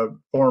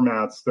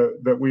formats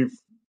that we've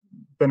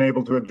been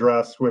able to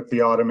address with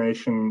the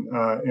automation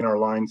in our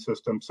line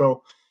system.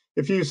 So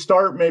if you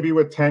start maybe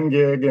with 10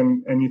 gig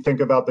and you think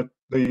about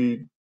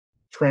the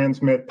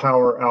transmit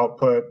power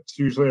output, it's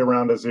usually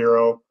around a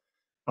 0.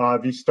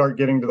 If you start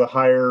getting to the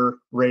higher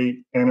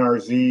rate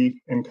NRZ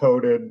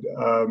encoded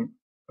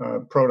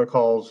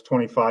protocols,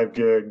 25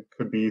 gig,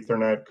 could be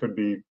Ethernet, could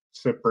be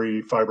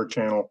CPRI fiber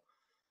channel,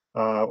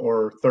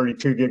 or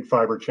 32 gig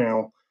fiber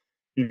channel.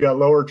 You've got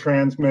lower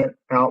transmit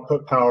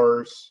output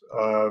powers.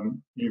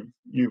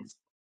 You've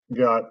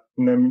got,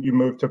 and then you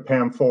move to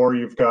PAM4,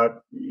 you've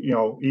got,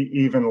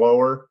 even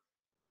lower.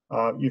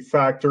 You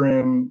factor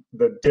in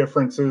the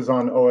differences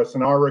on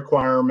OSNR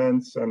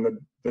requirements and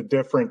the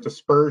different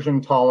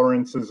dispersion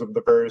tolerances of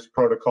the various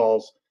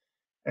protocols.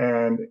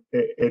 And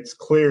it's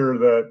clear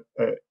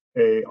that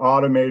a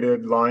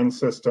automated line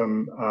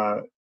system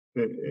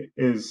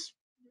is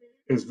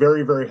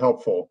very, very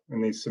helpful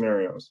in these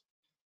scenarios.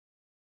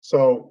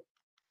 So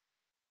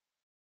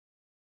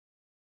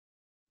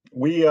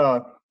we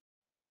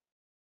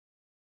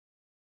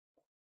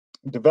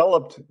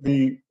developed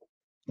the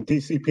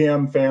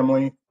DCPM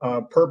family,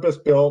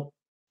 purpose-built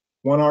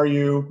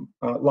 1RU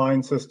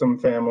line system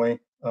family,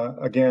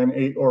 again,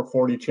 8 or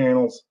 40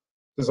 channels,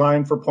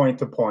 designed for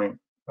point-to-point,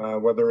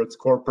 whether it's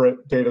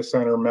corporate data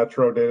center,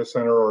 metro data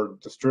center, or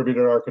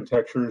distributed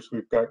architectures.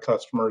 We've got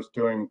customers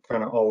doing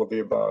kind of all of the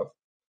above.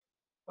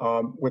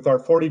 With our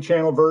 40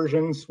 channel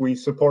versions, we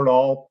support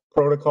all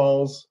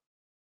protocols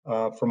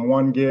from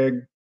 1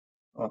 gig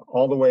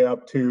all the way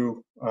up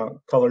to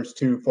Colors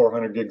 2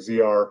 400 gig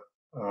ZR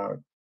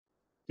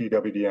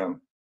DWDM.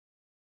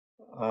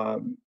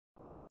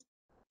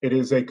 It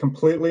is a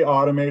completely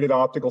automated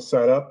optical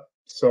setup,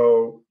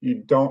 so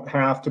you don't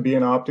have to be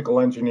an optical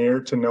engineer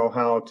to know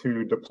how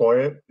to deploy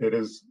it. It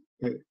is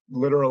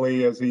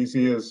literally as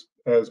easy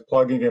as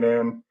plugging it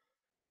in,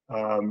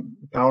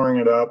 powering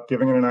it up,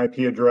 giving it an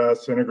IP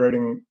address,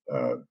 integrating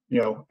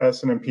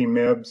SNMP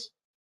MIBs,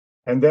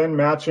 and then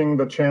matching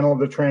the channel of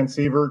the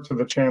transceiver to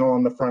the channel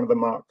on the front of the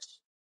MUX.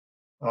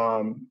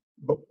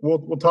 But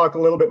we'll talk a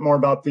little bit more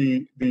about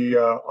the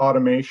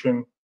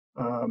automation.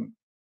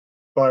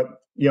 But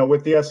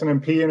with the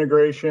SNMP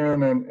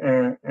integration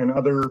and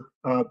other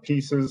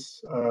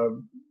pieces,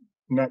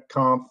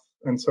 NetConf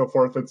and so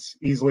forth, it's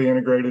easily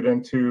integrated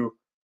into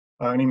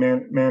any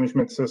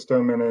management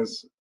system. And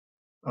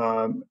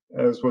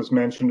as was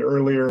mentioned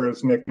earlier,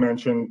 as Nick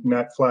mentioned,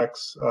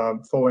 Netflex,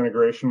 full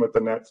integration with the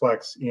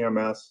Netflex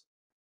EMS.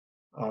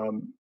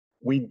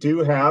 We do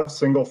have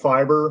single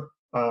fiber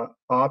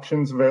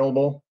options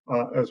available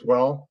as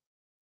well,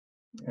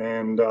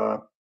 and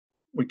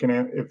we can,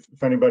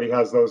 if anybody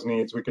has those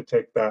needs, we could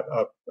take that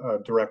up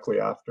directly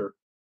after.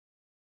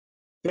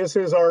 This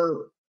is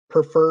our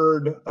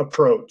preferred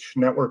approach,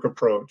 network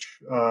approach,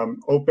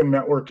 open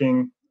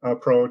networking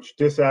approach,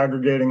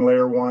 disaggregating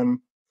layer 1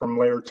 from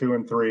layer 2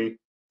 and 3.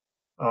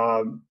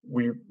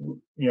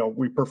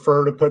 We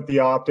prefer to put the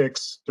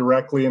optics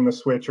directly in the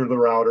switch or the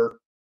router.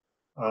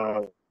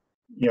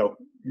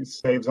 It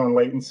saves on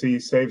latency,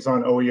 saves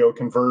on OEO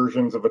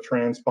conversions of a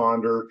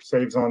transponder,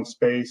 saves on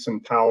space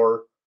and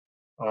power,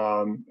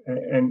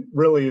 and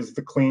really is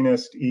the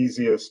cleanest,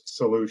 easiest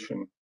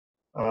solution.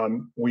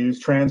 We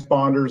use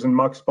transponders and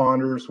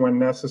muxponders when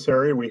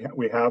necessary.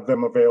 We have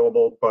them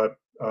available, but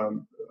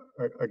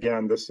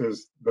again, this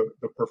is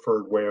the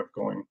preferred way of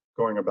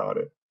going about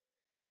it.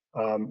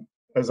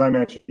 As I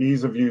mentioned,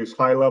 ease of use,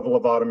 high level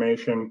of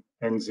automation,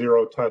 and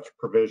zero-touch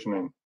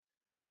provisioning.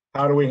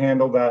 How do we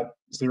handle that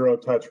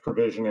zero-touch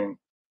provisioning?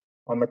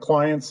 On the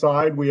client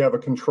side, we have a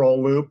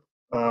control loop.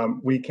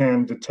 We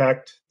can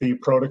detect the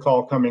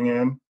protocol coming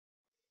in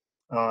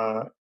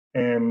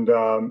and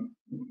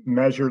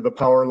measure the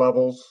power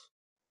levels.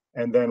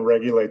 and then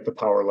regulate the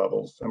power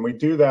levels. And we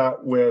do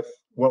that with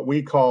what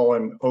we call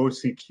an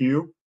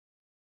OCQ,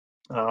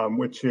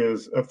 which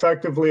is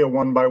effectively a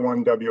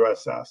 1x1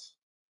 WSS.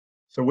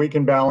 So we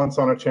can balance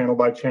on a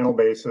channel-by-channel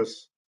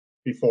basis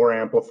before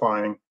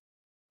amplifying.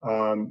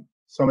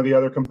 Some of the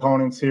other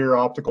components here,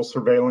 optical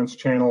surveillance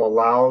channel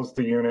allows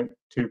the unit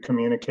to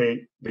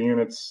communicate, the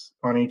units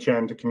on each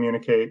end to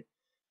communicate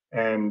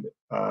and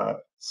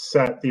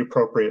set the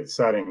appropriate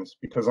settings.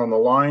 Because on the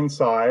line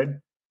side,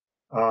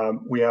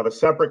 we have a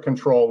separate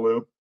control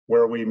loop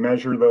where we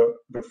measure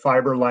the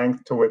fiber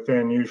length to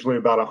within usually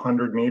about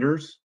 100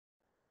 meters.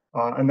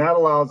 And that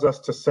allows us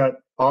to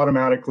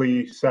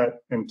automatically set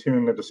and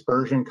tune the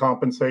dispersion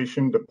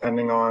compensation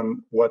depending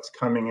on what's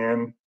coming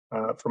in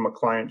from a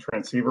client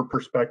transceiver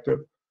perspective.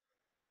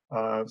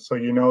 So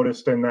you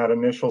noticed in that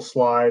initial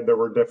slide, there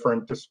were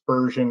different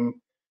dispersion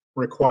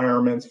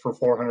requirements for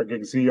 400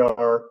 gig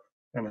ZR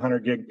and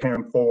 100 gig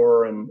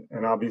PAM4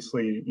 and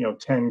obviously,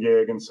 10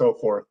 gig and so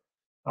forth.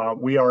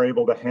 We are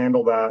able to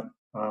handle that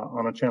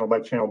on a channel by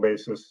channel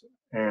basis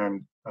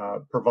and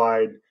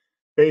provide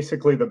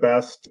basically the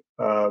best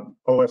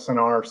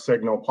OSNR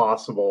signal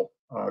possible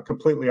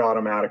completely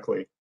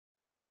automatically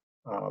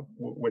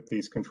with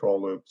these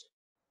control loops.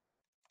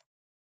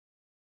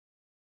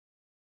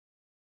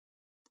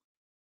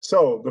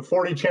 So the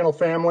 40 channel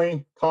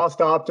family, cost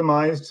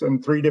optimized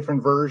in 3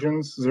 different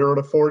versions, 0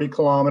 to 40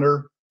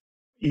 kilometer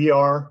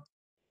ER,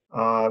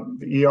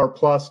 the ER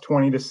plus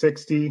 20 to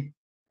 60,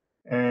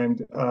 and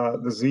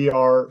the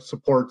ZR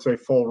supports a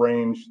full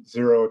range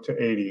 0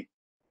 to 80.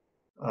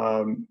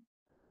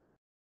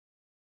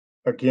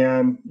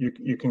 Again,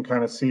 you can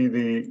kind of see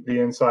the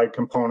inside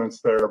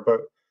components there,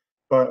 but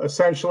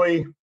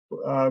essentially,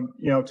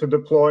 to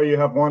deploy, you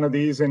have one of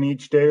these in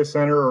each data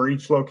center or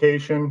each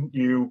location.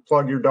 You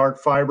plug your dark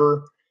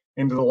fiber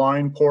into the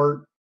line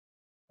port.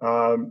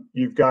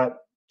 You've got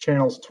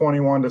channels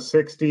 21 to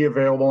 60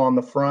 available on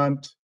the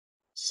front.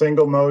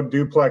 Single mode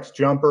duplex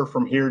jumper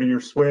from here to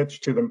your switch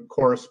to the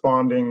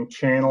corresponding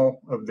channel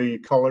of the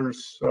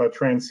colors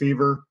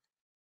transceiver,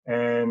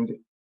 and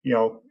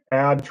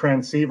add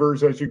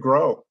transceivers as you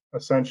grow.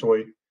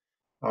 Essentially,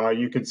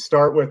 you could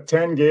start with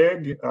 10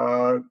 gig.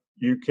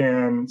 You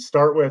can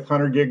start with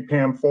 100 gig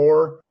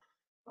PAM4,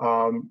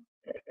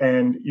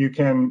 and you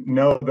can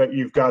know that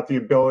you've got the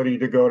ability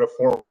to go to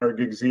 400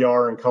 gig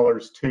ZR and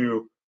colors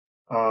too,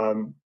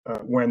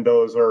 when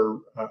those are,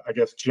 I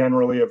guess,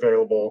 generally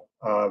available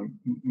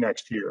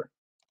next year.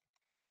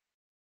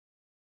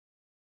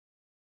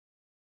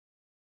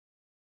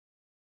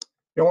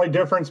 The only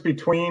difference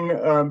between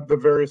the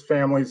various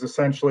families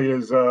essentially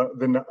is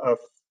the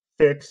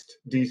fixed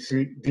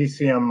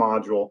DCM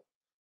module.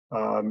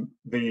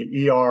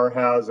 The ER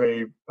has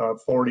a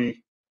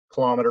 40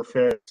 kilometer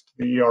fixed,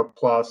 the ER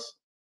plus,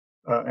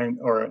 and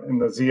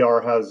the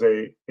ZR has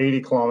a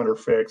 80 kilometer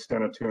fixed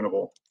and a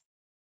tunable.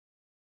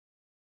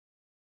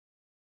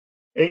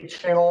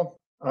 8-channel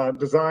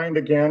designed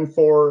again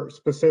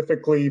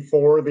specifically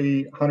for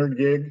the 100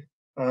 gig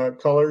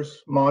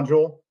colors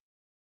module.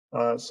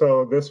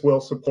 So this will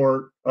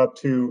support up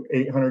to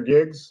 800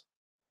 gigs.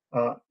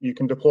 You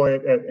can deploy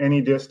it at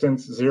any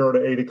distance, 0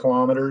 to 80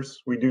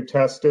 kilometers. We do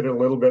test it a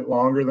little bit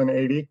longer than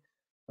 80.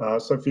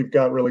 So if you've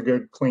got really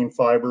good clean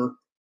fiber,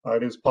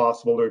 it is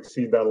possible to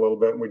exceed that a little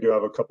bit. And we do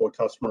have a couple of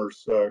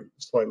customers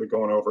slightly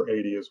going over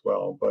 80 as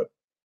well. But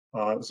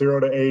 0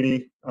 to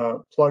 80,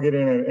 plug it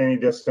in at any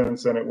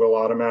distance and it will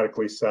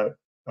automatically set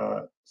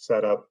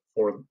up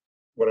for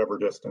whatever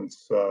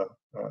distance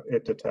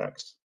it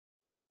detects.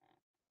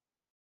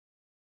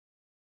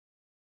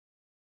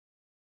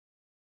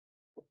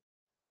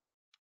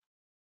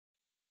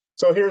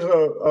 So here's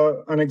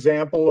an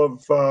example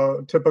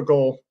of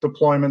typical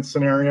deployment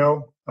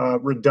scenario,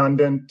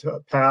 redundant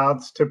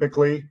paths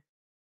typically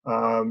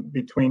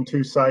between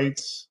 2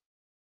 sites.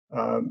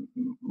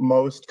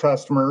 Most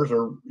customers,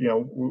 or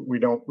we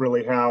don't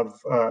really have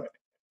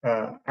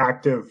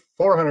active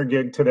 400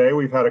 gig today.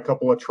 We've had a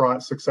couple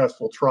of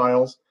successful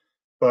trials,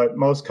 but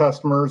most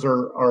customers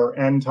are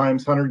N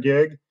times 100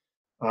 gig,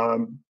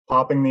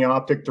 popping the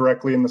optic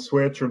directly in the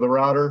switch or the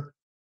router,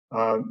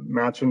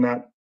 matching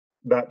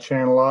that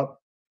channel up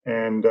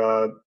and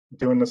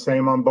doing the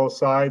same on both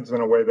sides,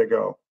 and away they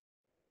go.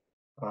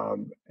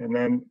 And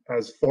then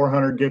as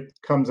 400 gig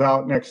comes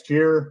out next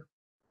year,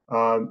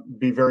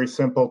 be very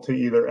simple to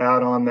either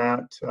add on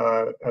that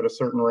at a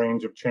certain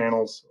range of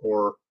channels,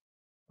 or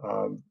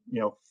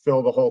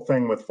fill the whole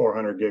thing with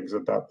 400 gigs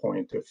at that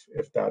point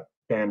if that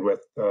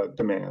bandwidth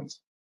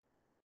demands.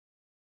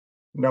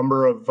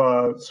 Number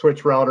of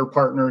switch router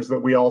partners that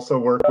we also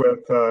work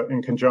with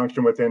in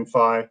conjunction with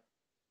Inphi.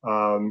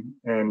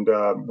 And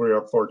we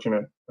are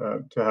fortunate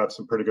to have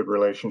some pretty good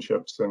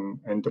relationships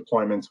and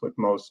deployments with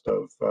most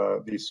of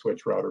these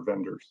switch router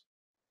vendors.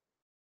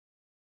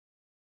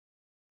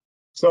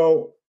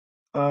 So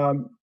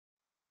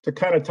to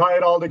kind of tie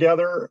it all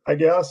together, I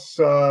guess,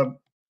 with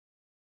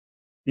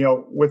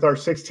our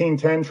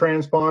 1610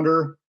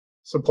 transponder,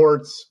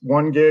 supports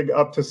 1 gig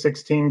up to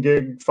 16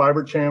 gig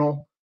fiber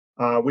channel.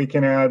 We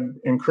can add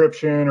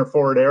encryption or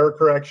forward error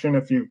correction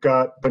if you've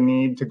got the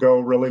need to go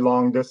really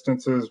long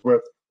distances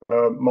with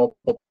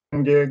multiple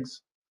 10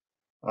 gigs.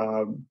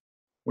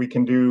 We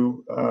can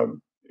do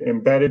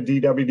embedded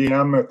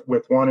DWDM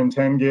with 1 and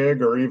 10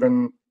 gig, or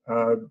even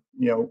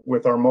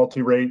with our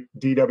multi-rate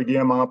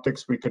DWDM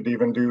optics, we could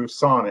even do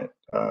SONET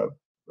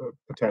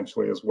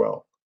potentially as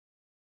well.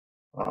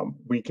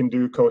 We can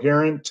do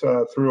coherent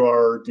through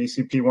our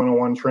DCP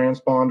 101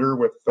 transponder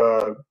with,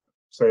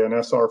 say, an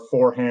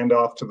SR4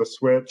 handoff to the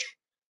switch,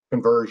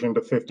 conversion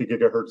to 50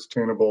 gigahertz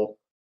tunable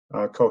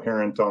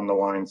coherent on the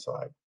line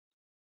side.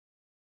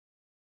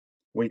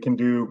 We can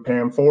do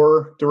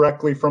PAM4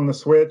 directly from the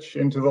switch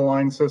into the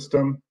line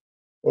system,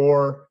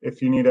 or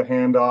if you need a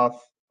handoff,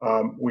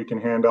 we can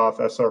hand off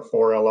SR4,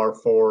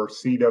 LR4,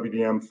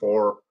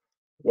 CWDM4,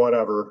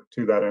 whatever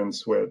to that end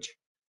switch,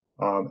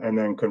 and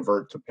then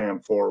convert to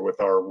PAM4 with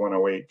our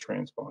 108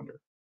 transponder.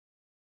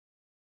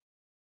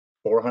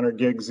 400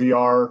 gig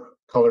ZR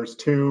colors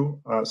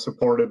 2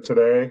 supported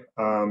today,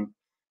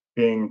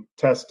 being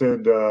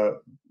tested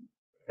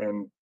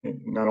and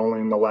not only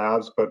in the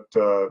labs, but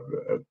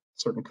at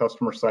certain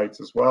customer sites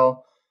as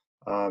well.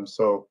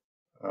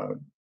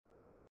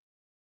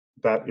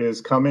 That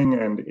is coming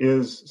and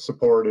is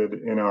supported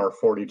in our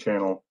 40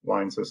 channel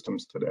line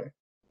systems today.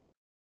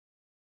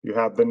 You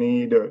have the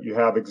need, you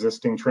have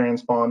existing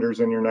transponders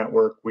in your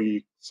network,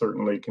 we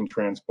certainly can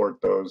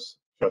transport those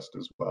just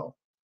as well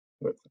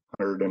with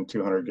 100 and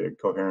 200 gig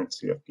coherent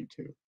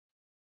CFP2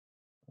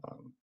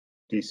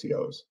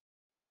 DCOs.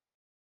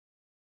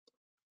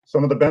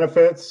 Some of the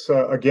benefits,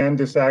 again,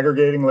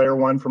 disaggregating layer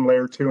 1 from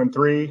layer 2 and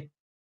 3.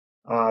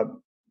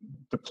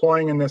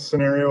 Deploying in this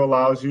scenario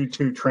allows you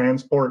to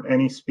transport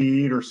any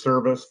speed or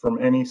service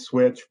from any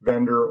switch,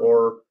 vendor,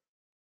 or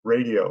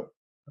radio.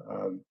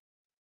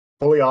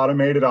 Fully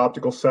automated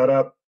optical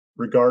setup,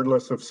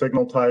 regardless of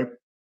signal type,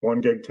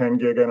 1 gig, 10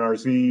 gig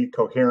NRZ,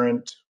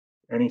 coherent,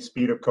 any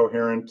speed of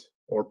coherent,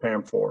 or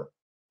PAM4.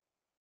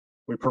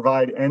 We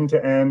provide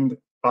end-to-end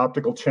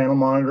optical channel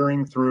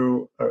monitoring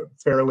through a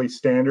fairly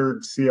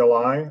standard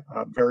CLI,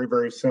 very,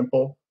 very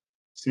simple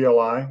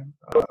CLI.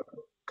 A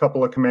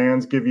couple of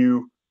commands give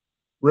you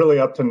really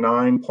up to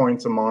 9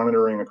 points of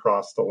monitoring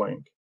across the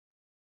link.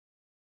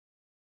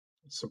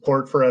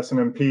 Support for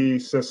SNMP,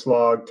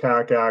 syslog,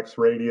 TAC-AX,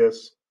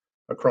 radius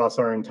across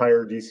our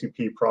entire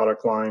DCP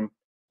product line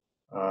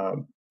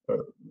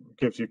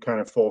gives you kind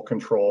of full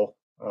control,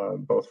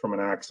 both from an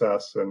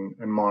access and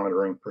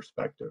monitoring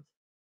perspective.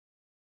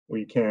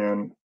 We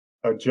can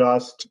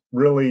adjust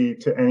really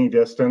to any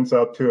distance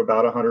up to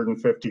about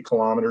 150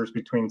 kilometers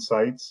between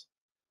sites.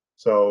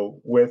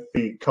 So with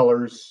the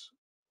colors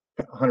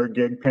 100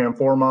 gig PAM4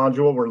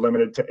 module, we're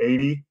limited to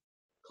 80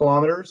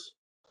 kilometers.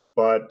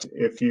 But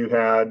if you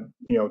had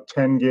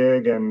 10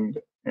 gig and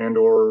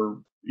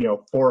or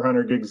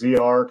 400 gig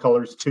ZR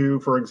colors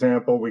 2, for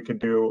example, we could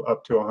do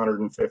up to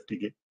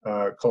 150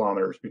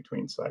 kilometers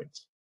between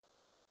sites.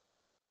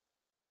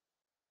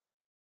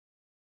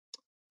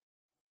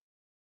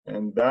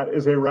 And that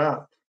is a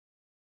wrap.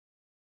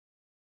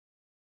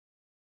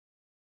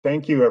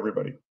 Thank you,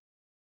 everybody.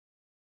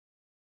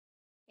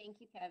 Thank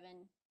you,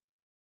 Kevin.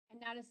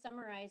 And now to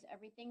summarize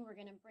everything, we're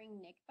going to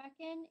bring Nick back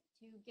in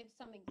to give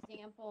some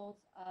examples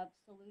of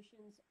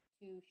solutions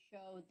to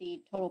show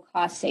the total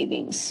cost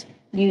savings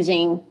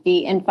using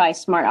the Inphi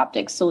Smart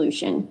Optics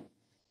solution.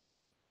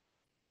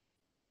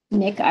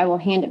 Nick, I will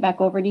hand it back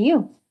over to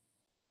you.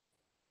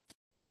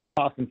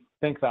 Awesome.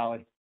 Thanks,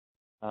 Allie.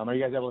 Are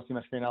you guys able to see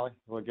my screen, Allie?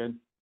 Look good?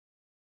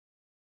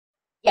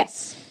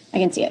 Yes, I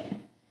can see it.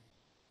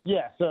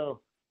 Yeah,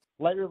 so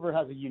Light River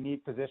has a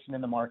unique position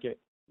in the market.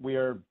 We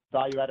are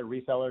value-added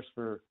resellers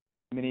for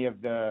many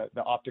of the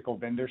optical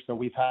vendors. So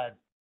we've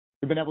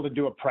been able to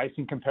do a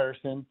pricing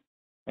comparison,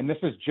 and this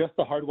is just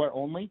the hardware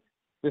only.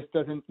 This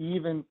doesn't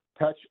even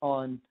touch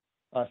on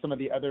some of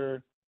the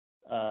other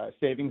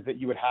savings that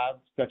you would have,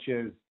 such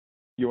as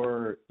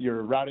your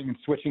routing and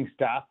switching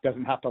staff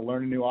doesn't have to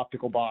learn a new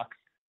optical box.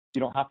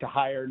 You don't have to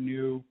hire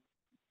new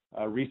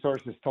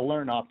resources to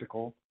learn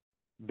optical.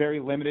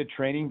 Very limited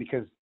training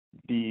because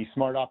the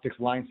Smart Optics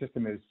line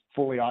system is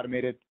fully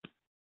automated.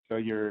 So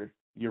your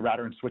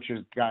router and switches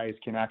guys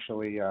can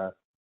actually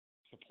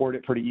support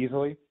it pretty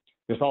easily.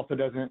 This also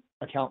doesn't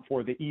account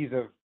for the ease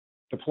of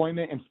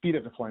deployment and speed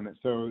of deployment.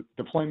 So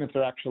deployments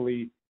are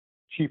actually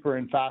cheaper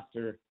and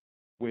faster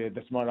with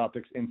the Smart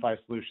Optics Inphi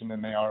solution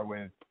than they are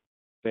with,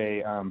 say,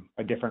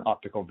 a different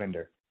optical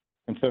vendor.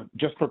 And so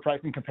just for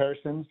pricing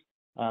comparisons,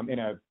 in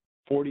a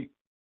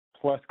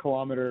 40-plus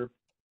kilometer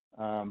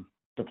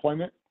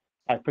deployment,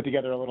 I've put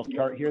together a little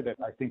chart here that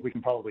I think we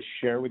can probably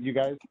share with you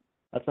guys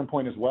at some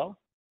point as well.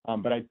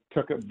 But I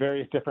took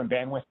various different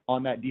bandwidth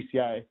on that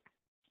DCI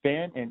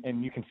span,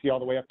 and you can see all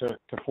the way up to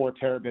 4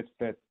 terabits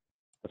that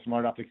the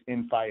Smart Optics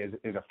Inphi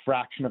is a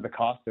fraction of the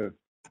cost of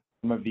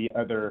some of the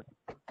other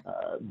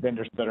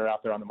vendors that are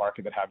out there on the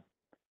market that have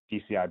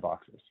DCI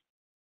boxes.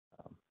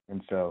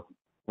 And so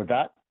with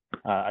that,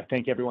 I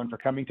thank everyone for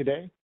coming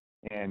today.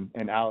 And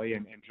Allie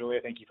and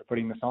Julia, thank you for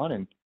putting this on.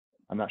 And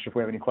I'm not sure if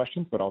we have any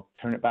questions, but I'll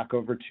turn it back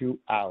over to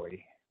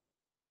Allie.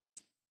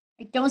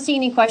 I don't see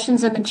any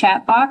questions in the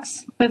chat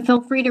box, but feel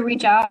free to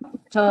reach out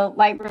to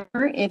Light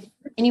River if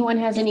anyone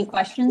has any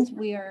questions.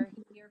 We are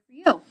here for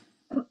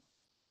you.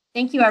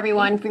 Thank you,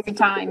 everyone, for your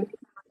time.